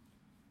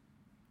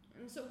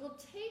 And so we'll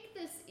take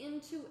this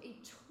into a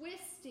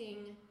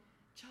twisting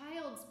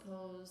child's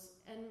pose,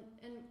 and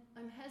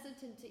I'm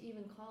hesitant to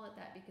even call it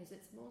that because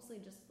it's mostly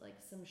just like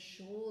some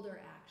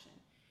shoulder action.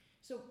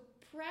 So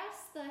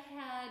press the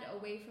head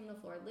away from the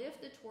floor,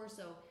 lift the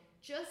torso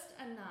just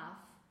enough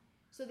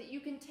so that you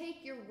can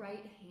take your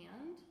right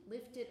hand,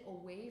 lift it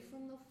away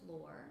from the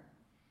floor,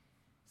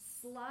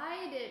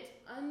 slide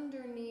it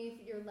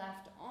underneath your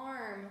left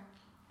arm,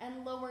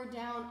 and lower down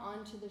down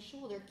onto the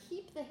shoulder.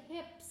 Keep the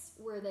hips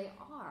where they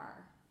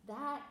are.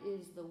 That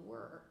is the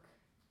work.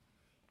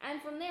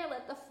 And from there,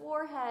 let the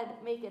forehead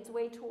make its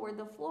way toward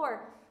the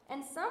floor.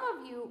 And some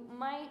of you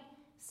might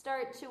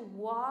start to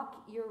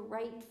walk your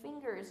right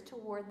fingers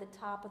toward the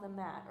top of the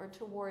mat or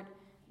toward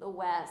the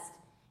west,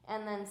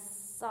 and then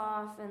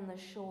soften the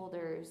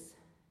shoulders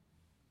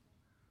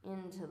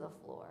into the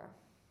floor.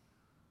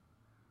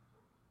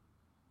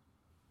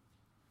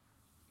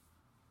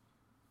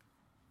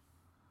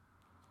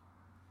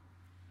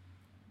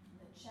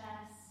 The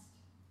chest,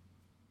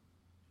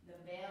 the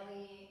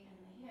belly, and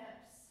the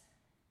hips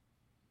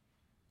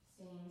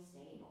staying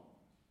stable.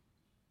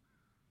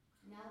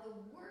 Now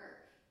the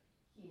work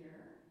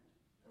here,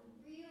 the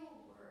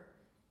real work,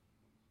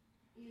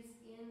 is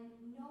in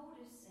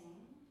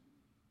noticing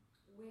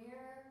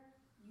where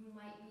you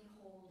might be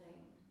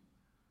holding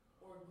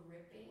or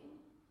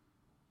gripping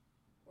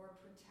or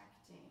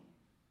protecting.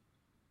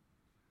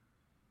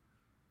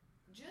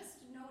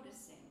 Just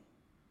noticing,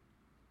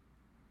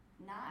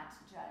 not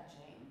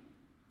judging,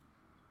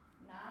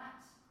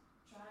 not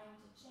trying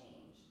to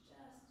change,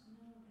 just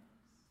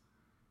notice.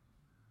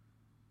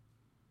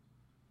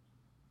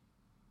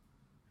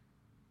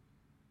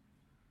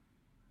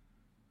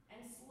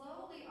 And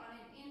slowly on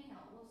an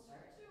inhale, we'll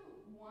start to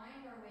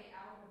wind our way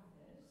out of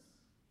this.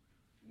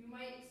 You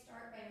might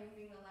start by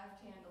moving the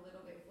left hand a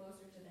little bit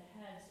closer to the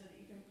head so that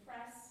you can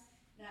press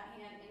that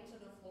hand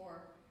into the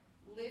floor,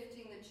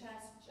 lifting the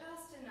chest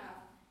just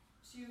enough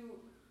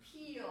to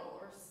peel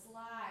or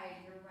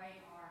slide your right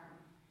arm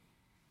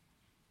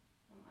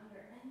from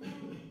under. And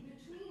then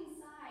between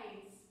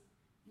sides,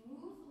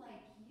 move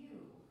like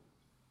you.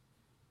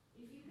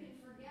 If you can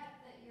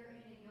forget that you're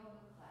in a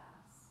yoga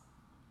class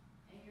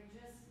and you're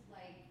just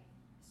like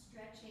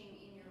stretching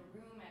in your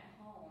room at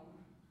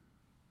home,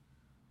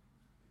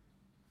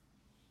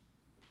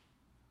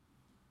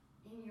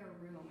 in your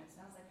room, it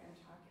sounds like I'm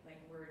talking like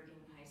we're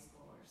in high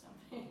school or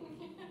something.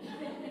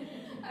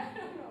 I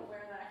don't know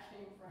where that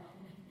came from.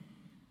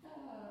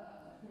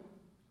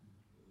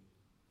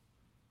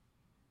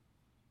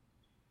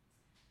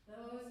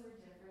 Those were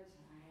different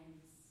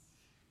times.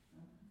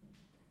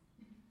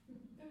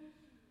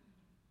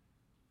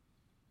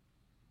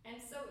 And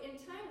so in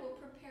time, we'll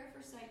prepare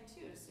for side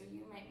two. So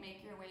you might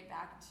make your way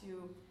back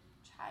to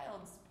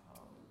child's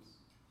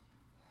pose.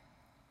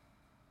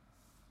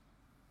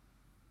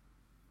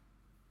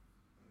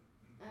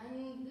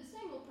 And this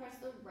time we'll press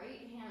the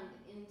right hand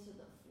into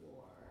the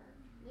floor.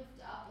 Lift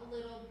up a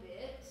little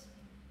bit.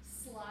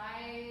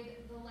 Slide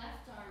the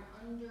left arm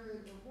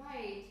under the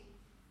right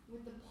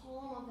with the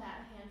palm of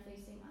that hand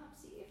facing up.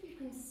 See if you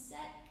can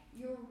set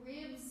your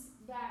ribs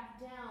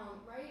back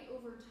down right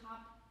over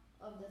top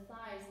of the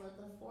thighs. Let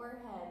the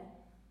forehead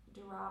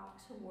drop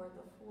toward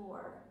the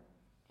floor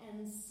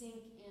and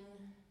sink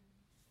in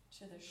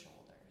to the shoulders.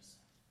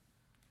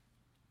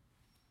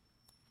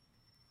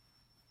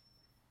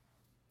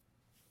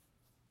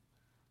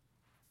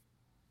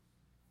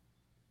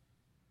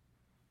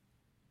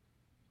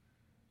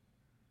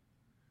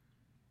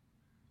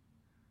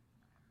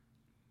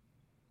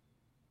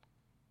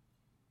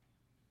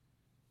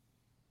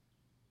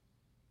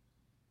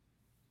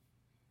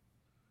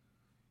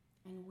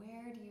 And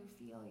where do you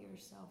feel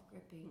yourself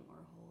gripping or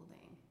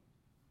holding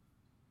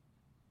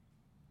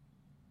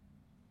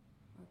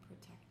or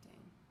protecting?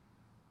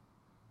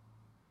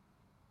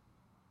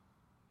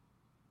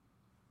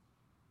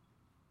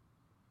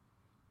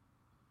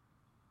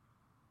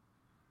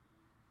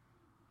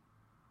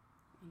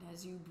 And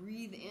as you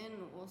breathe in,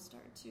 we'll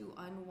start to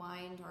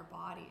unwind our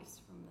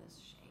bodies from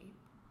this shape.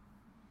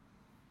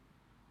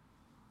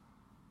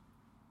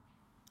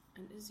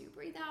 And as you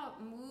breathe out,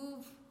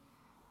 move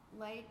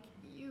like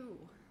you.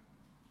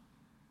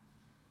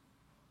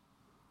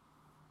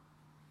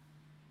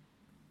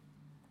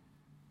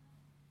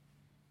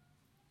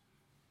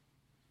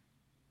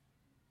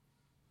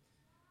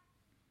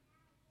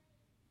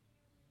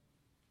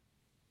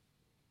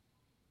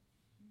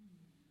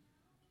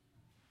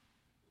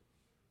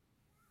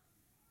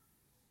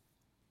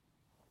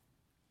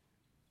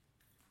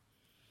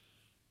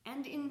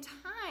 And in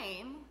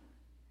time,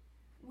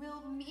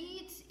 we'll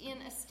meet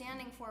in a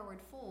standing forward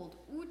fold,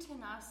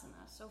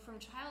 Uttanasana. So from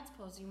child's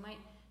pose, you might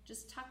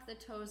just tuck the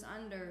toes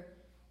under,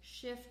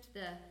 shift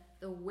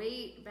the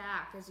weight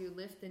back as you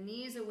lift the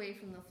knees away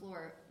from the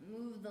floor.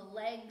 Move the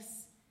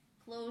legs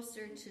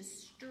closer to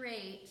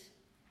straight,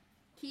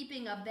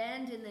 keeping a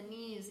bend in the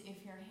knees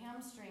if your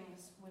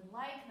hamstrings would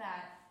like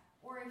that,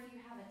 or if you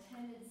have a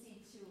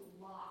tendency to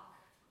lock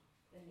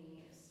the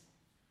knees.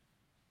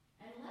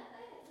 And let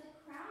the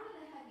crown of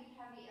the head be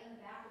heavy and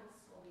the back of the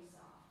skull be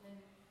soft. And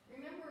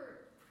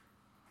remember,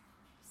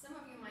 some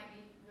of you might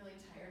be really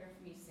tired of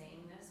me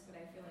saying this, but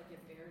I feel like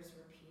it bears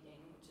repeating,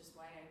 which is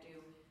why I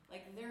do.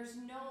 Like, there's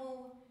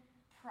no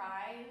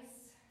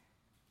prize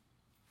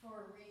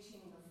for reaching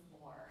the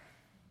floor.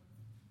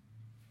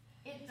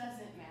 It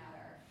doesn't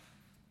matter.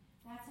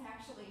 That's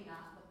actually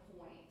not the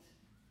point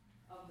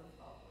of the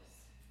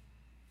pose.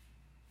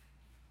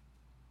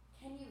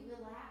 Can you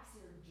relax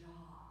your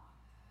jaw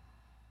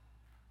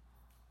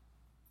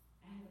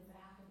and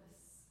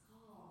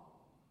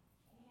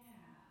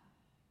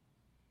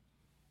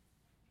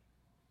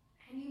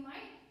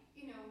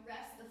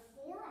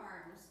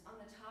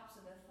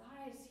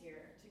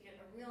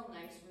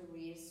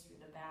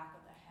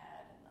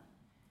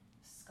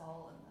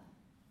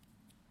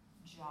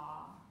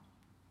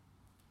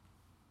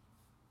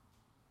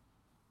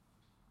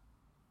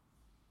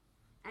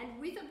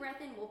with a breath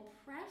in, we'll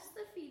press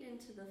the feet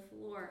into the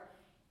floor.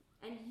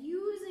 And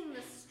using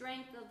the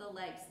strength of the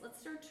legs,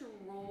 let's start to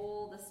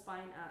roll the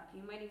spine up.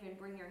 You might even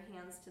bring your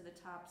hands to the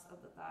tops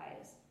of the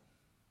thighs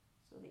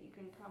so that you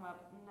can come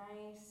up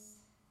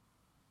nice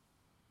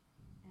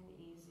and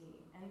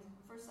easy. And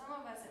for some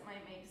of us, it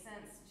might make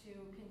sense to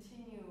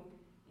continue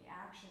the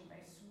action by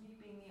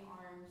sweeping the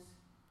arms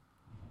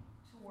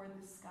toward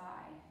the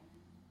sky.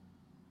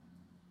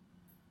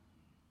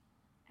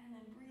 And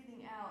then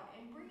breathing out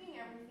and bringing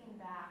everything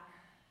back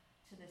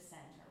to the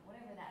center,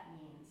 whatever that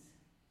means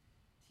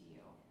to you.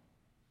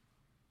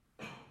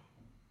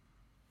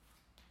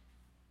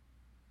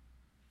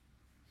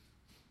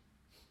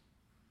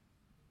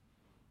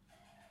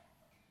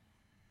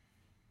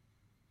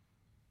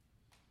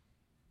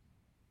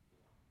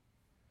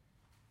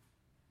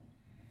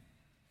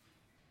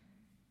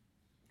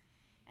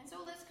 And so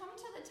let's come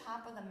to the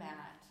top of the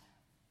mat.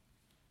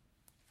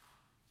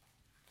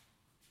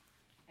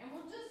 And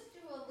we'll just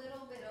do a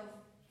little bit of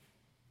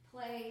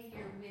play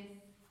here with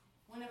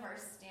one of our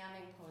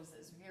standing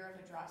poses,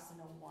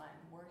 Virabhadrasana 1,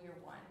 Warrior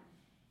 1.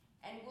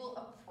 And we'll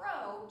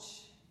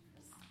approach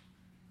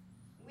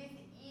with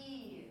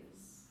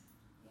ease.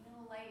 You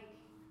know, like,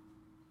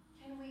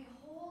 can we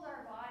hold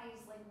our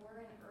bodies like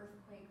we're an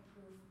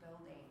earthquake-proof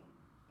building?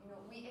 You know,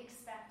 we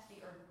expect the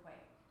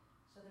earthquake,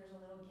 so there's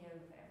a little give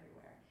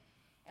everywhere.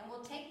 And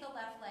we'll take the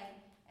left leg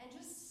and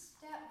just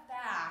step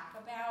back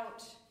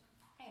about,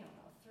 I don't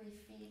know, 3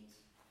 feet.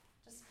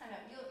 Just kind of,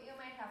 you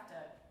might have to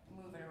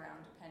move it around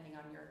depending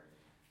on your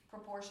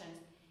proportions.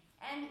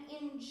 And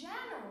in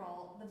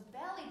general, the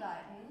belly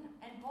button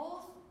and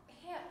both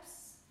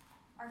hips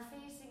are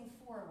facing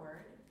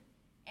forward,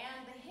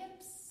 and the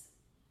hips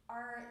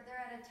they're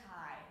at a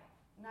tie.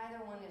 Neither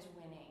one is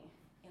winning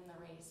in the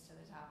race to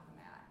the top of the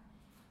mat.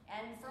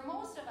 And for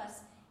most of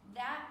us,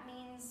 that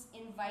means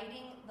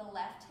inviting the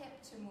left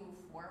hip to move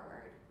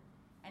forward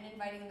and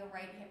inviting the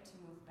right hip to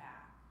move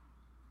back.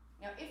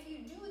 Now, if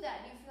you do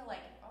that and you feel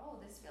like, oh,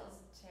 this feels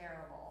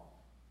terrible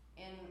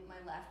in my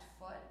left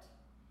foot,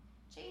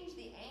 change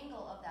the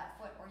angle of that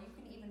foot, or you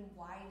can even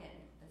widen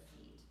the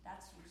feet.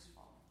 That's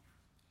useful.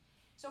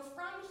 So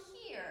from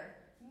here,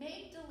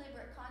 make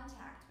deliberate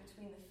contact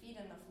between the feet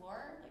and the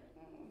floor. Like,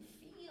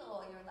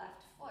 feel your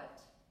left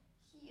foot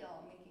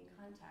heel making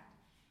contact.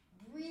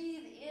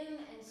 Breathe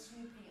in and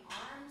sweep the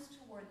arms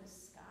toward the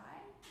sky.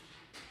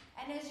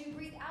 And as you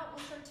breathe out,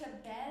 we'll start to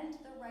bend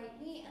the right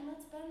knee, and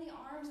let's bend the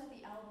arms at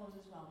the elbows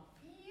as well.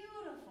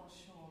 Beautiful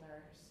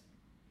shoulders.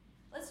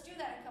 Let's do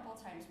that a couple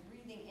times.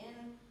 Breathing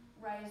in,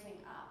 rising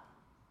up,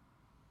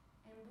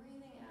 and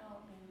breathing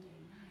out,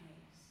 bending.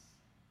 Nice.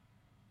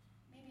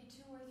 Maybe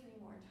 2 or 3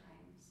 more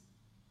times.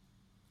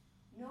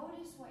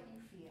 Notice what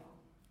you feel.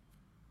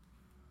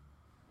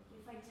 Like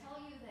if I tell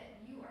you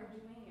that you are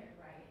doing it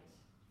right,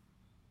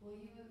 will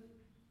you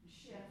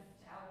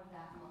shift out of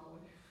that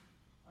mode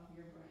of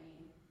your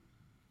brain?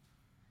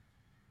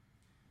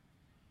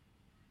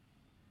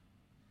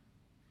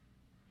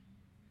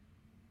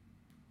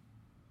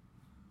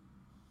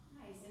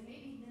 Nice. And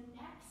maybe the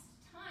next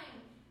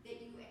time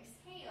that you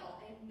exhale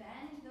and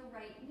bend the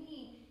right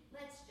knee,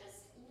 let's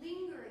just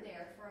linger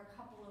there for a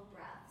couple of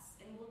breaths.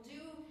 And we'll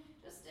do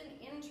just an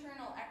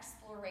internal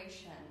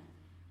exploration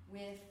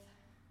with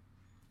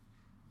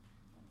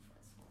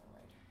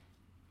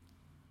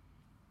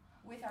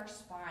our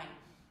spine.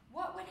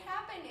 What would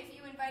happen if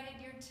you invited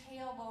your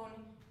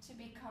tailbone to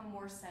become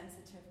more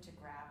sensitive to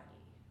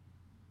gravity?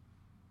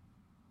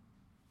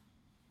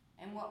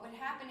 And what would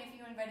happen if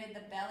you invited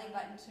the belly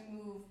button to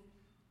move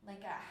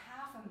like a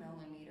 0.5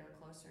 millimeter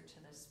closer to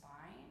the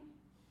spine?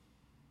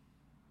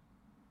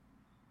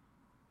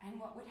 And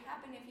what would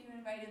happen if you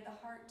invited the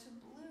heart to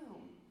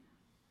bloom?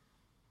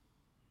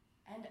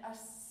 And a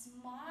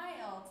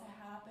smile to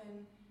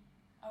happen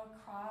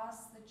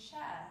across the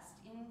chest,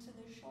 into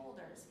the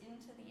shoulders,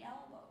 into the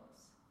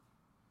elbows.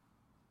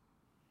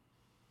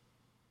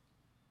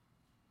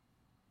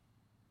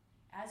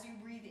 As you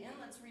breathe in,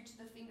 let's reach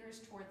the fingers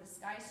toward the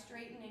sky,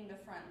 straightening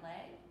the front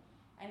leg.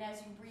 And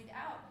as you breathe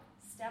out,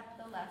 step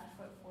the left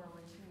foot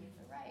forward to meet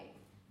the right.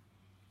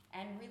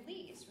 And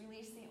release.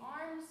 Release the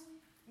arms.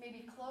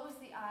 Maybe close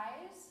the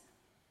eyes.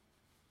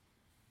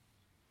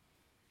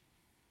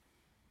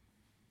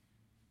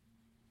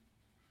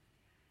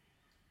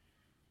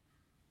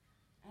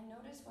 And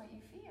notice what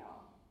you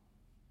feel.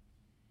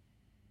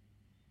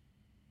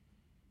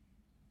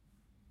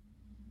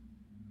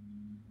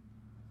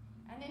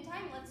 And in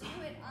time, let's do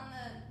it on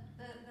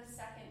the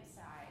second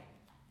side.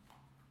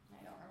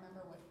 I don't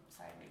remember what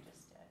side we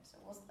just did. So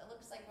it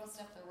looks like we'll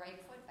step the right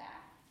foot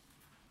back.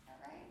 Is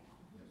that right?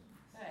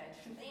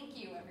 Good. Thank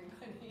you,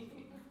 everybody.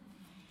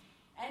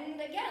 And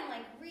again,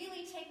 like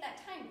really take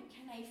that time.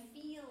 Can I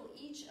feel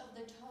each of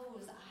the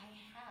toes I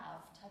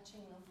have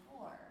touching the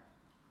floor?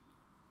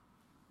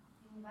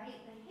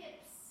 Invite the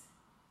hips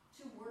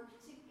to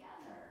work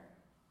together.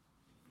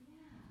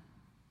 Yeah.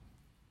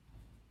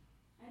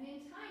 And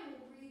in time,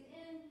 we'll breathe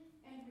in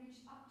and reach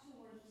up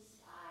toward the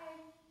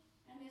sky.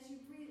 And as you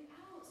breathe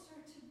out,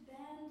 start to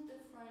bend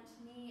the front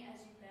knee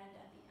as you bend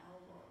at the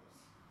elbows.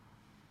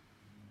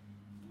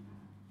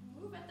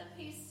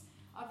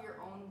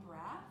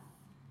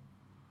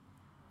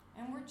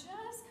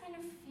 just kind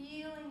of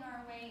feeling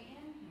our way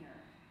in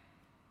here.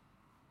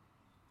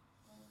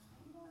 We're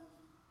kind of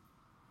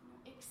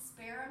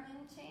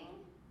experimenting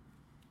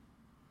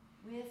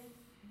with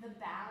the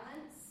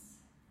balance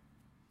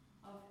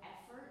of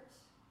effort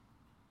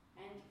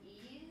and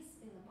ease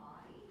in the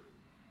body.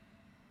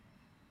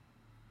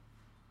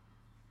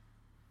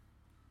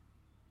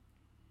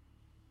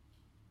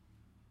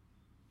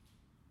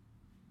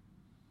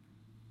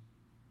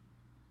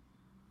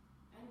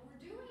 And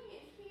we're doing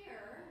it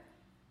here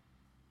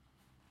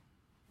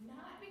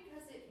not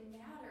because it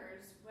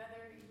matters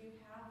whether you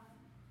have,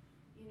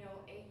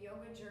 a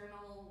yoga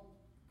journal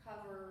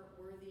cover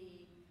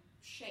worthy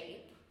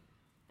shape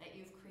that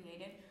you've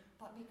created,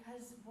 but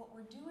because what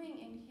we're doing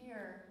in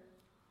here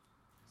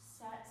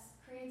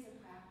creates a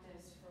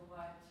practice for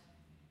what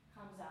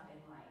comes up in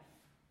life,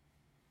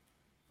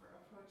 for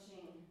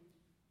approaching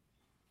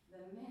the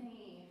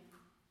many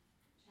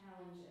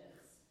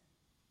challenges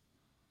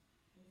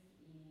with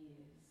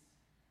ease.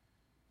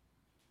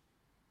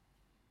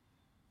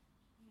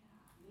 Yeah,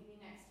 maybe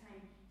next time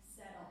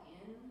settle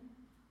in,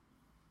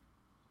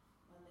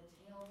 let the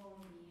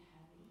tailbone be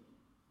heavy,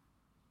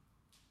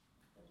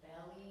 the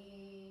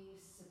belly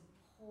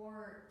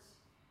support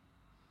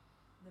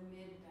the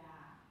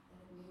mid-back, let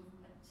it move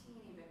a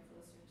teeny bit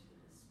closer to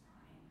the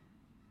spine,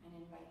 and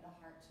invite the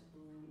heart to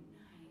bloom.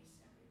 Nice,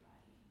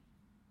 everybody.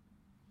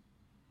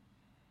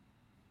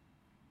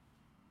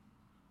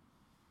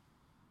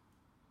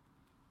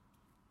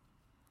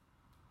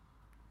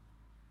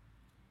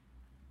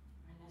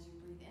 And as you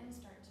breathe in,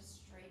 start to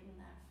straighten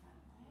that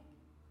front leg,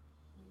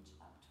 reach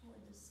up toward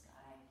the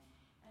sky,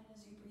 and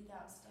as you breathe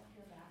out, step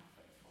your back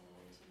foot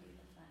forward to meet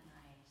the front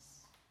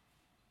nice.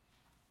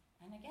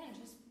 And again,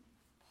 just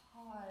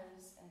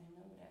pause and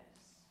notice.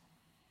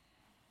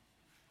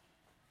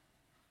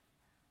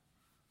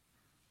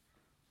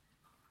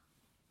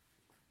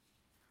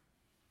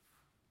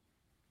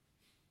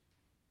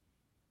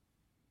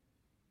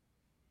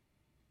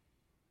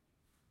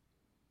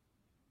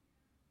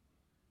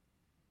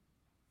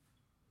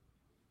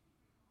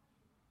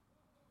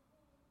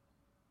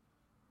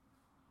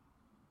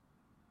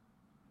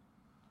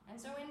 And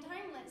so in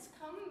time, let's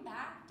come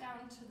back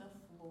down to the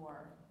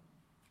floor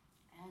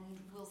and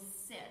we'll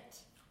sit.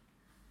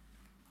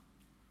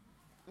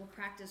 We'll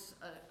practice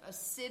a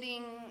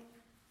sitting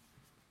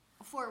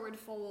forward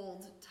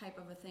fold type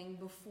of a thing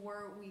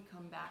before we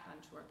come back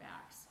onto our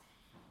backs.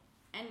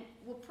 And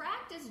we'll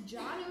practice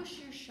Janu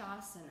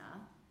Shirshasana,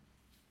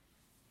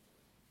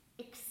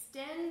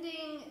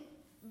 extending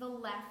the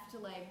left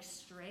leg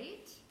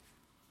straight,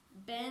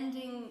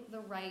 bending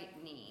the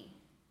right knee.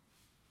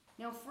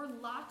 Now, for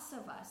lots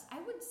of us,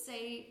 I would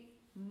say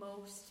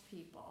most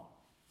people,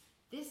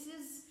 this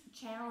is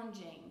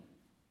challenging.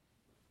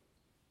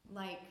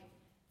 Like,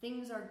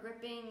 things are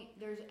gripping,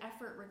 there's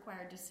effort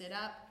required to sit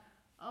up.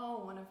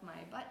 Oh, one of my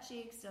butt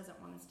cheeks doesn't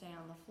want to stay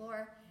on the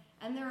floor.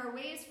 And there are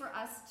ways for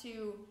us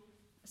to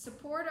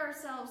support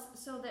ourselves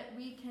so that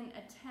we can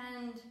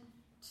attend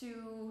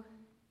to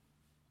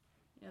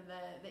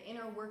the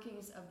inner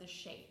workings of the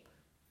shape.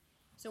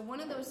 So one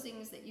of those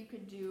things that you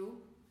could do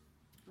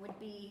would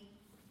be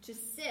to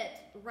sit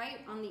right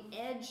on the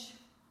edge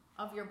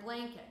of your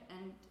blanket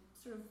and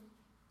sort of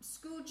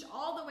scooch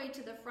all the way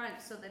to the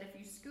front so that if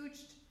you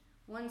scooched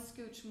one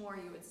scooch more,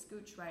 you would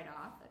scooch right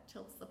off. That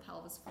tilts the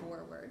pelvis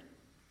forward.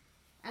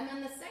 And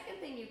then the second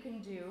thing you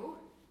can do,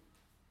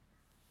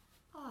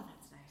 oh,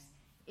 that's nice,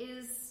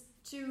 is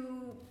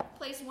to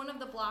place one of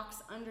the blocks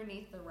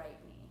underneath the right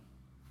knee.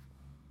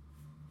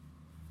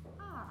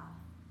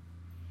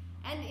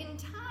 And in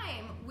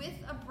time, with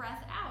a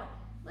breath out,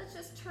 let's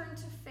just turn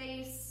to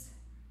face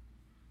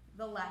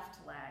the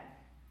left leg.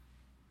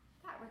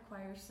 That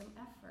requires some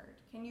effort.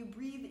 Can you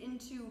breathe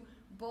into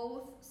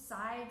both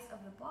sides of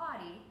the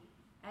body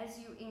as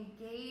you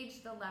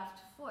engage the left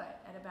foot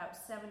at about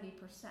 70%?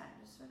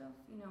 Just sort of,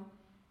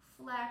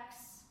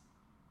 flex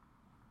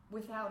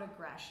without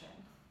aggression.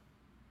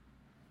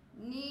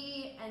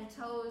 Knee and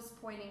toes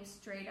pointing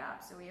straight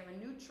up, so we have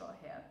a neutral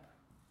hip.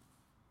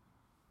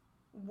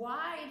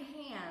 Wide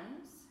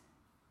hands.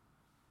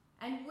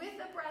 And with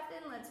a breath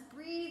in, let's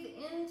breathe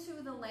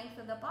into the length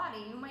of the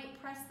body. You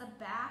might press the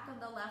back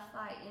of the left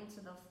thigh into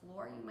the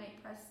floor. You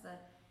might press the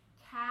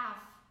calf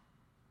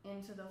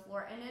into the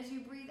floor. And as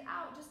you breathe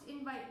out, just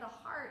invite the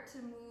heart to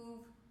move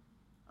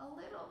a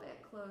little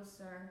bit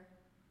closer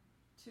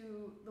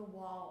to the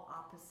wall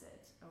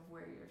opposite of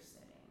where you're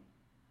sitting.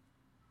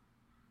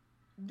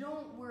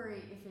 Don't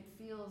worry if it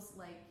feels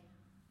like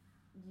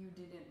you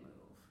didn't move.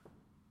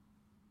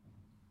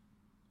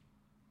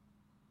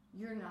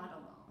 You're not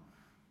alone.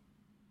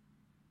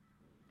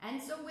 And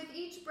so with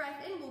each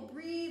breath in, we'll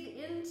breathe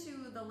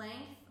into the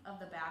length of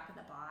the back of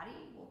the body.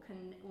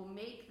 We'll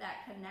make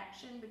that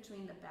connection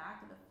between the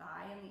back of the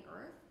thigh and the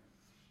earth.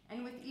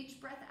 And with each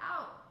breath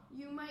out,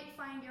 you might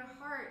find your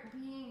heart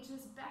being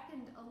just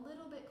beckoned a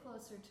little bit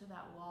closer to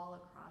that wall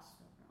across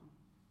the room.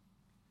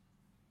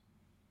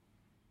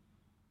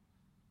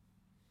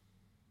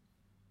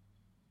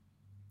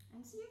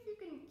 And see if you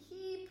can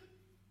keep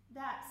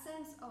that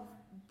sense of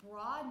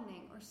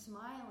broadening or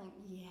smiling,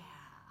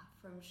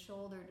 from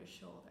shoulder to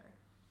shoulder.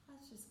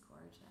 That's just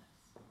gorgeous.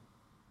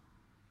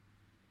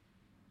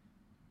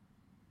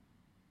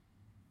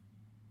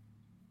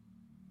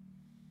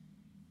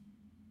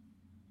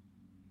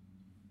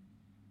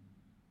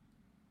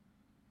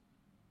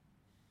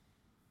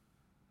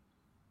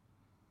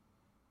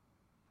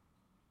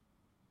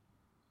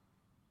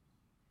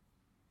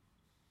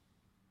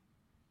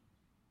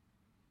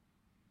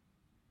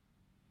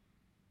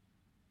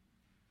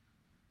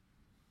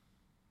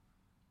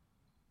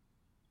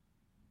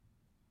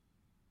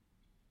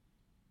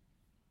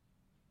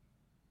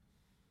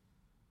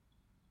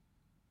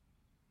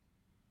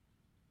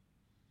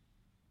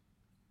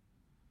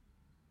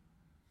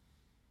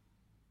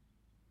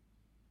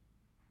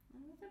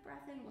 And with the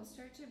breath in, we'll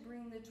start to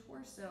bring the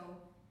torso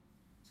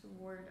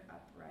toward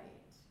upright.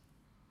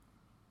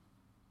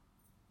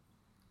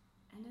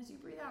 And as you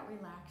breathe out,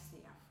 relax the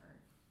effort.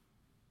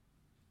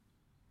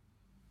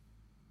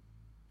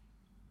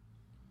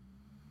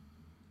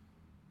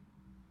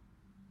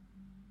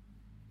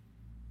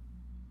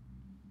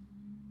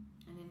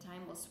 And in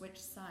time, we'll switch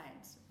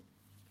sides.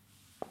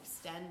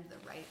 Extend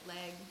the right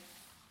leg,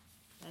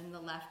 then the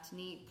left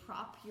knee.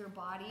 Prop your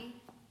body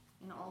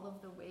in all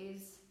of the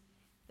ways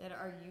that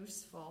are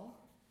useful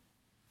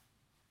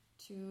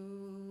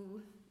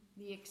to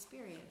the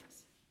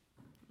experience.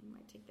 You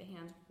might take the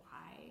hands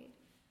wide,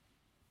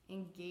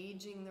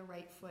 engaging the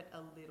right foot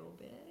a little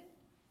bit,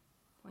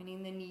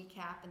 pointing the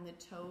kneecap and the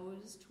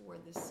toes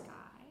toward the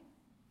sky.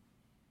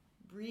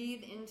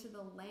 Breathe into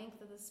the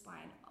length of the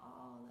spine.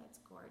 Oh, that's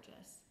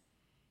gorgeous.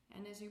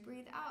 And as you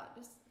breathe out,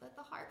 just let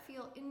the heart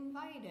feel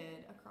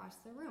invited across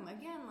the room.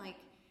 Again, like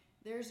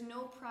there's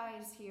no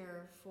prize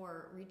here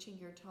for reaching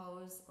your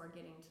toes or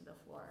getting to the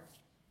floor.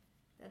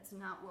 That's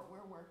not what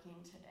we're working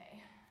today.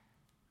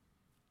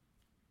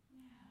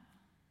 Yeah.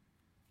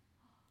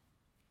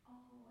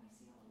 Oh, I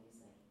see all these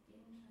like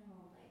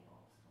internal light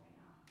bulbs going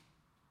on.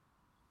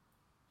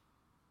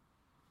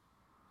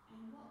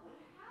 And what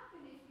would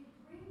happen if you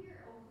bring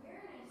your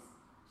awareness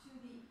to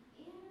the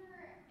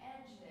inner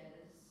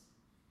edges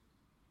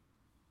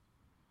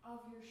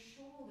of your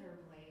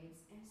shoulder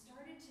blades and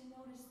started to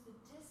notice the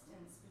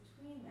distance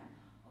between them?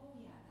 Oh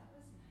yeah, that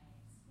was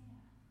nice. Yeah.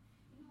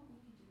 You know what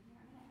we could do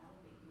here? I'm going to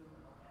elevate you a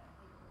little bit. I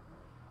think it will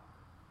really help.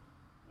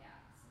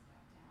 Yeah, sit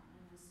back down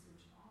and then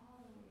scooch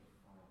all the way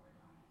forward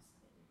on it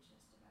so that you're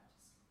just about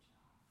to scooch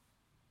off.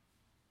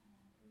 And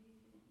then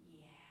breathe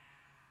in.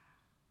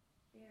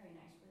 Yeah. Very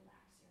nice.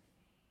 Relax your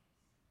face.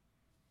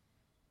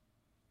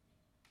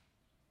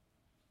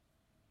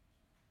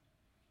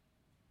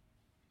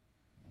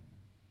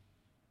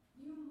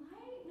 You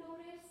might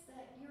notice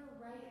that your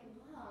right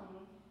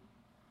lung,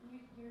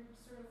 you're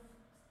sort of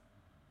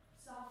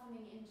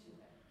softening into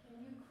it. Can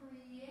you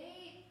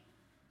create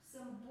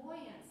some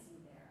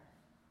buoyancy there?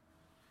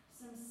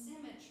 Some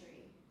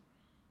symmetry,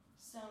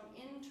 some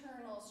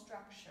internal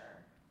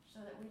structure so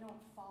that we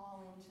don't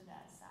fall into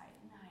that side.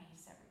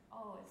 Nice.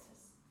 Oh, it's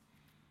just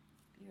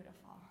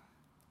beautiful.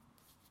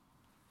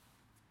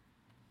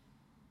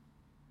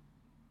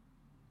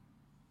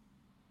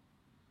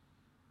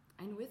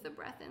 And with the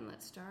breath in,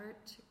 let's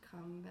start to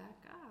come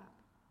back up.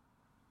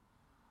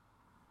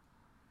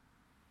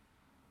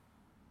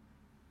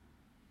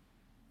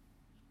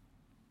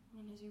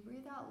 And as you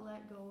breathe out,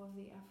 let go of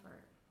the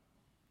effort.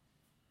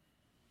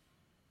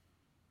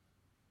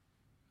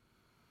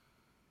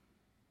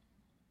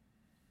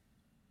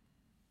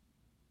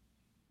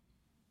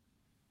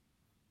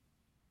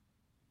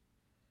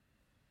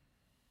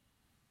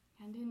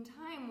 And in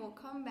time, we'll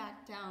come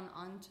back down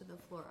onto the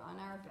floor on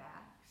our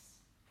backs.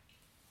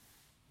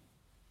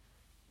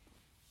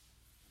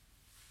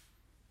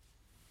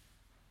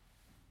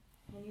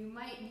 And you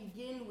might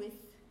begin with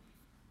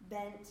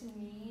bent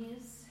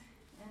knees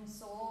and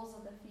soles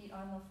of the feet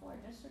on the floor,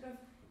 just sort of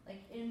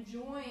like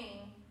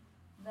enjoying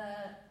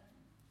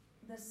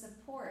the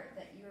support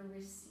that you're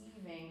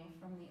receiving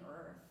from the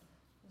earth,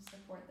 the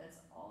support that's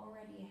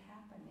already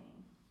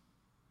happening.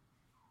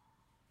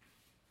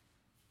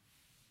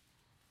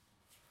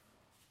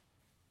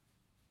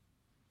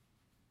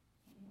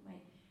 And you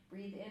might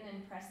breathe in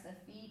and press the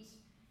feet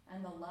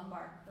and the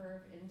lumbar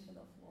curve into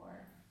the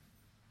floor.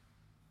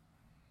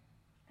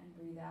 And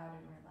breathe out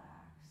and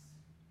relax.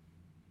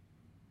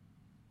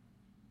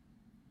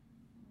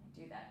 And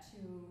do that 2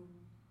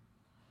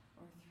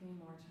 or 3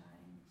 more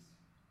times.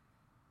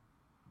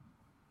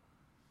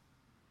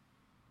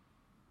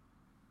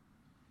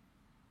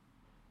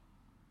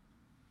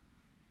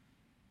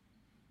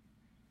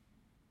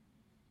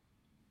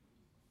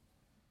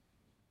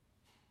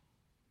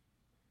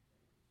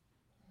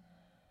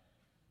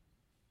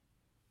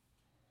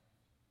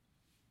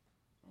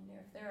 And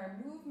if there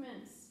are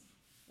movements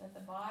that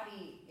the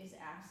body is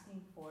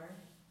asking for,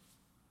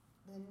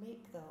 then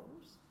make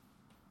those.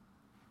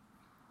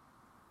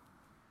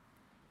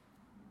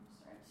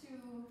 Start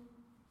to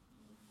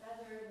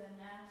feather the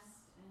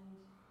nest and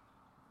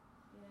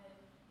get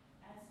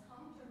as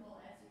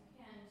comfortable as you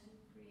can to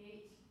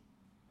create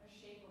a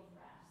shape of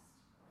rest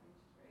or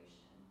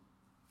integration.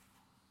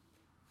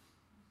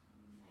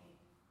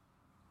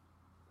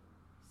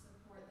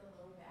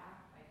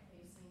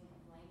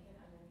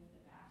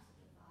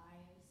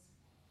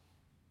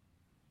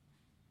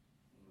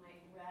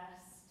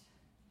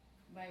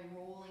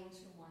 rolling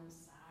to one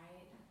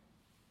side.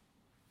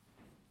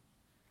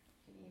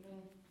 You can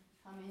even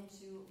come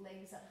into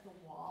legs up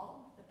the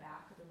wall, the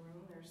back of the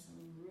room. There's some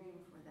room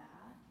for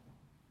that.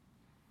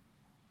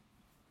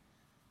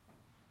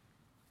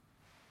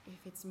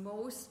 If it's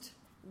most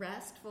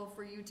restful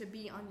for you to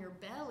be on your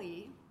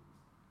belly,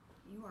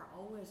 you are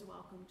always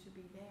welcome to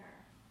be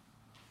there.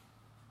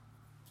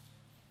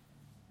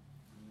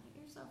 And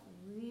let yourself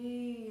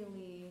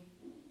really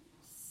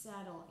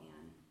settle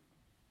in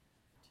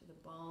to the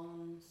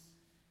bones,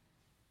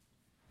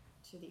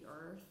 to the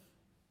earth.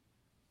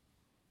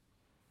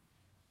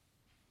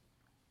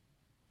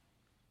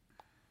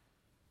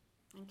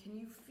 And can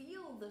you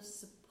feel the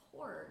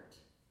support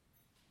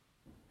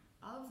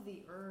of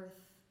the earth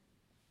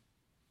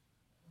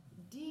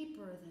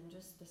deeper than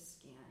just the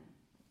skin,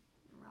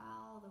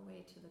 all the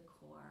way to the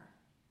core?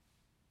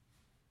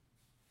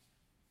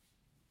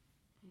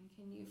 And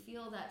can you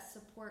feel that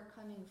support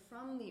coming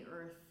from the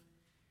earth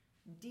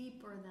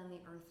deeper than the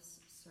earth's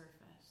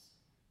surface?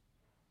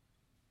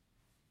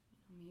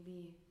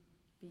 Maybe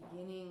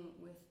beginning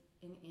with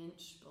an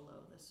inch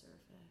below the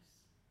surface,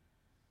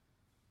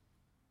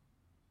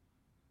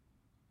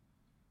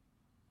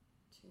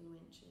 2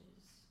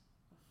 inches,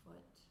 a foot.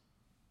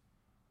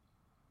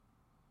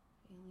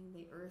 Feeling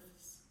the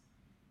earth's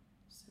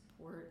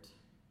support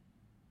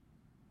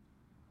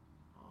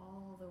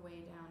all the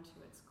way down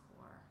to its core.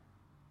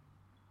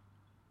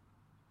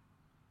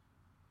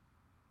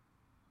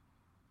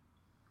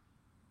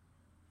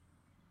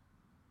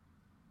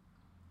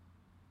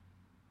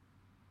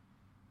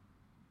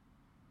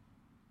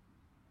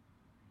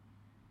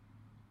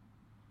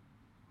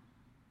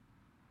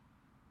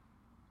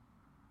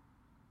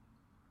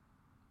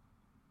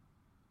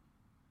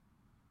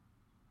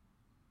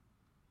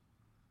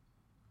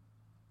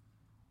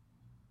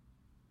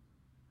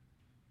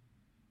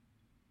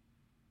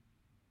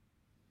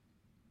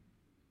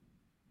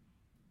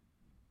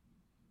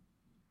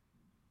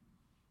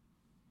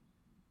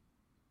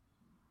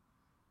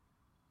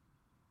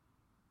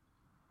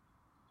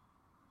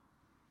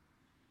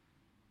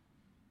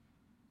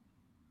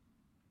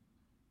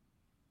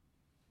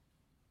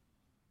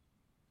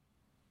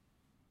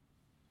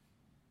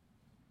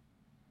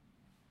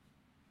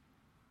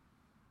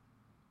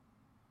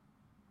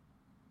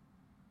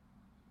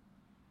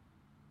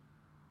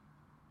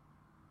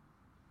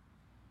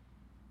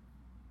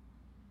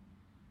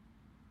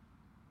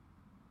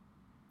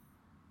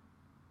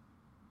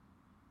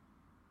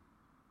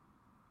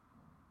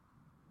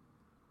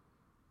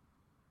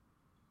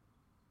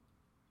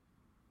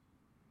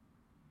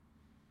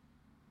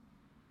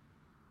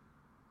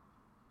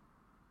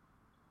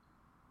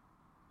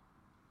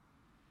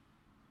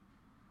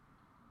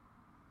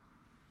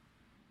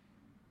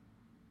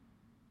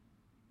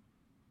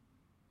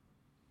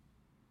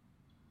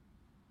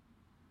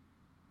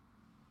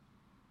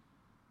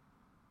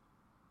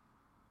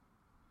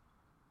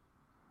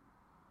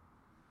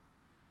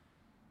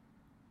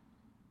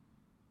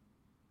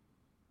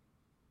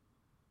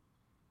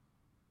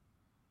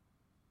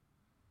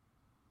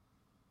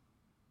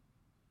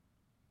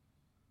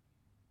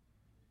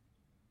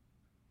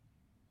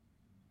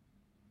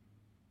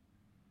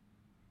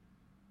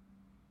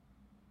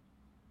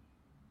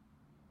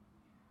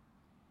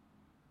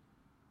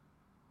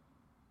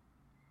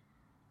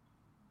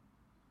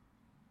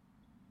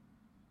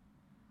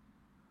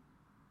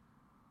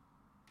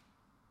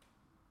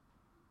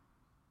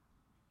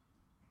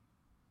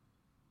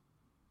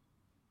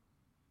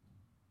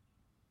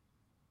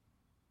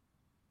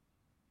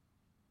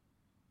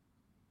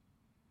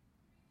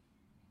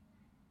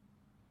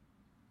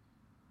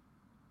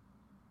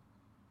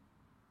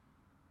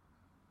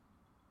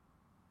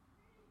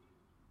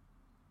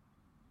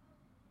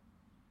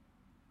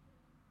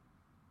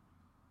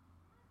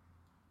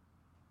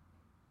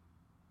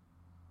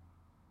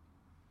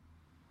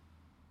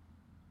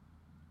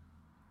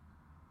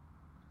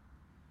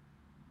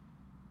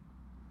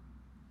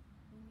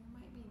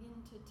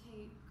 To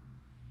take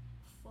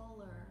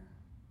fuller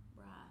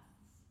breaths,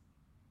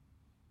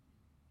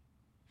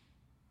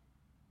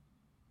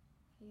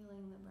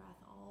 feeling the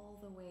breath all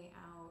the way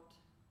out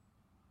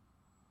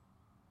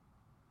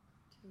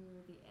to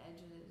the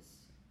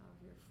edges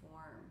of your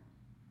form,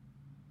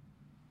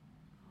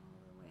 all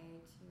the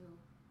way to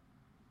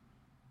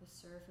the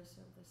surface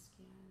of the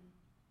skin.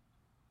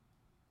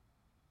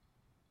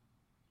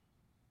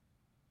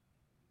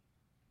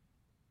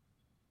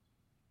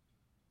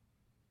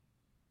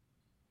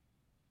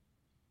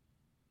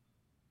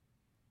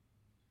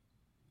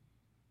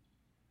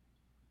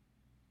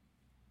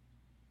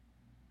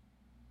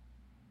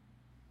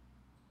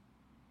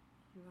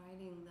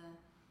 Inviting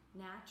the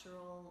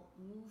natural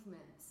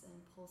movements and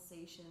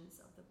pulsations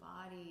of the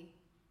body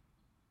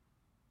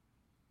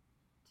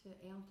to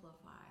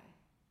amplify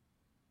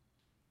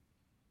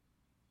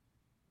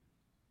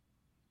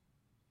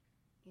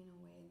in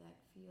a way that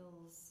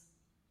feels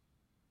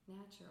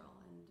natural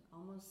and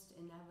almost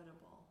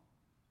inevitable.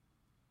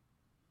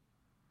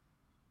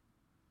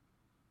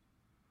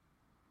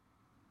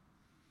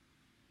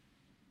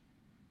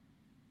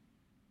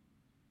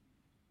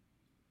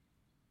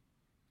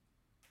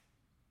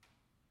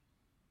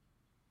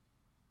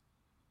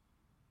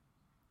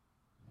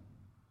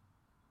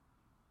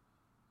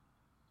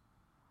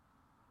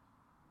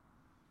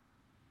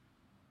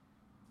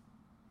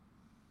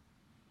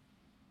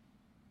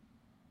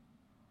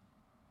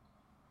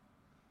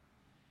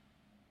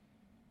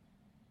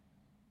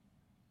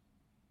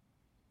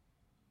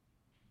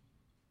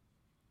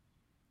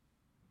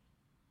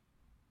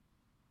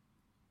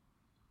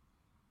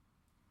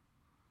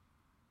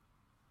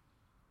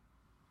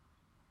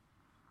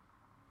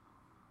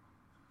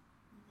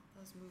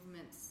 those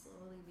movements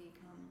slowly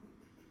become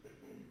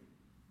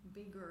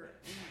bigger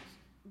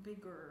and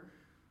bigger,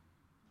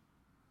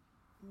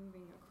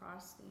 moving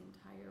across the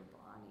entire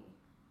body.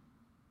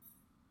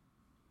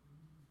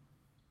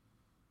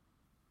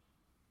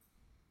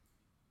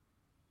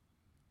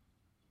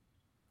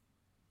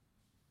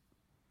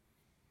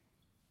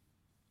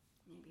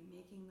 Maybe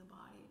making the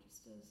body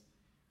just as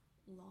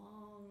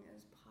long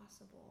as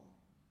possible.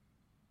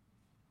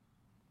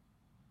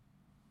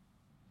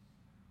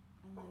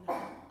 And then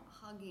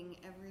hugging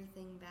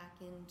everything back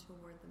in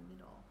toward the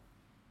middle.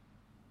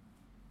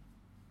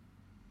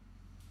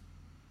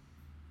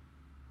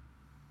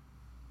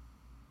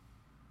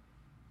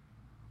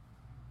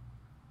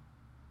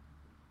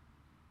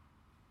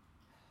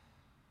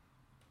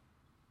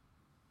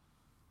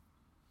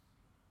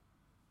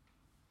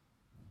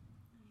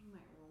 You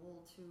might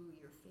roll to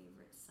your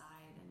favorite side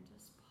and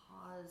just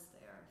pause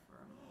there for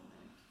a moment.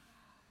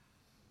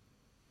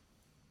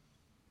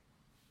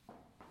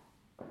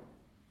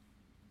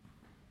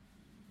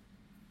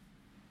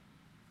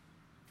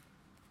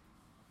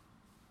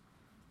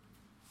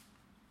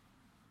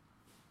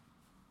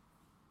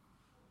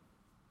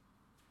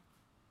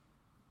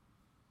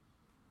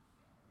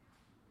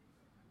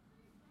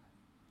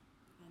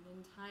 And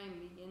in time,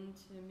 begin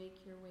to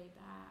make your way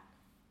back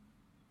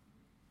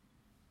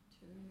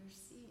to your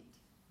seat.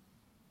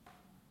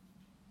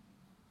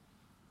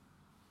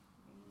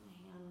 Bring the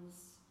hands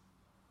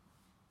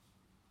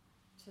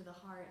to the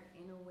heart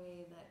in a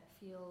way that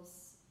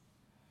feels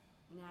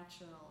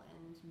natural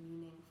and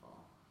meaningful.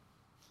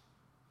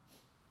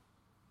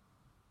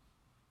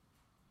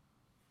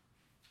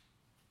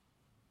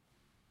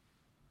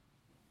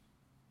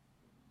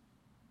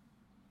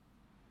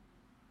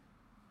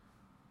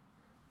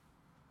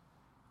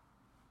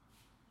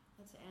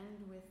 Let's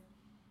end with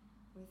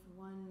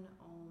one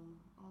Om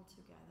all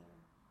together.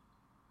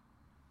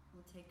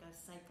 We'll take a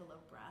cycle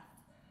of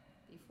breath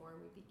before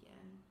we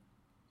begin.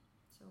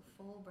 So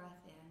full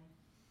breath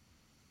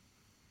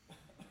in,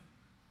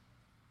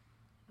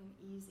 an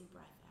easy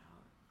breath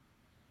out,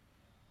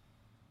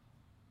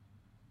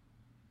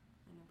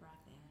 and a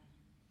breath in.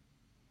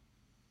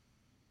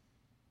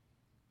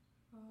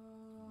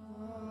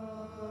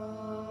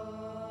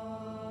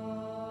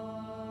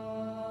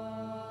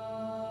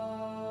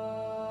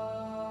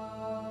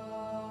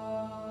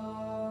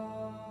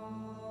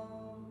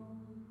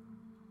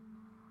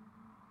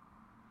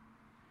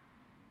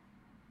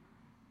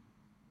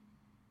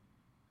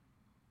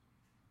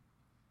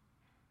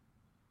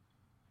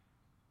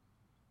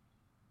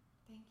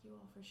 Thank you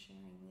all for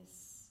sharing this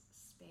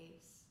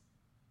space,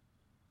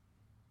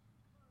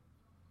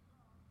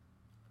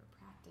 for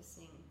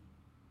practicing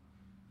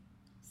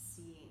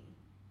seeing.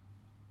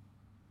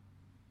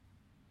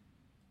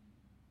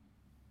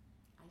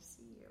 I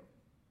see you.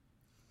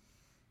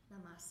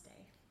 Namaste.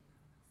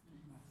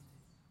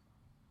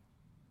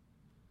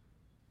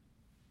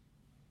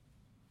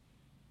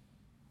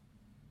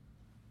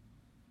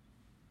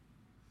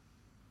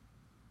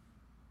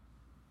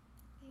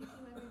 Thank you,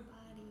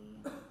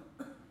 everybody.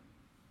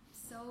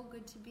 So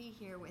good to be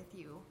here with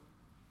you.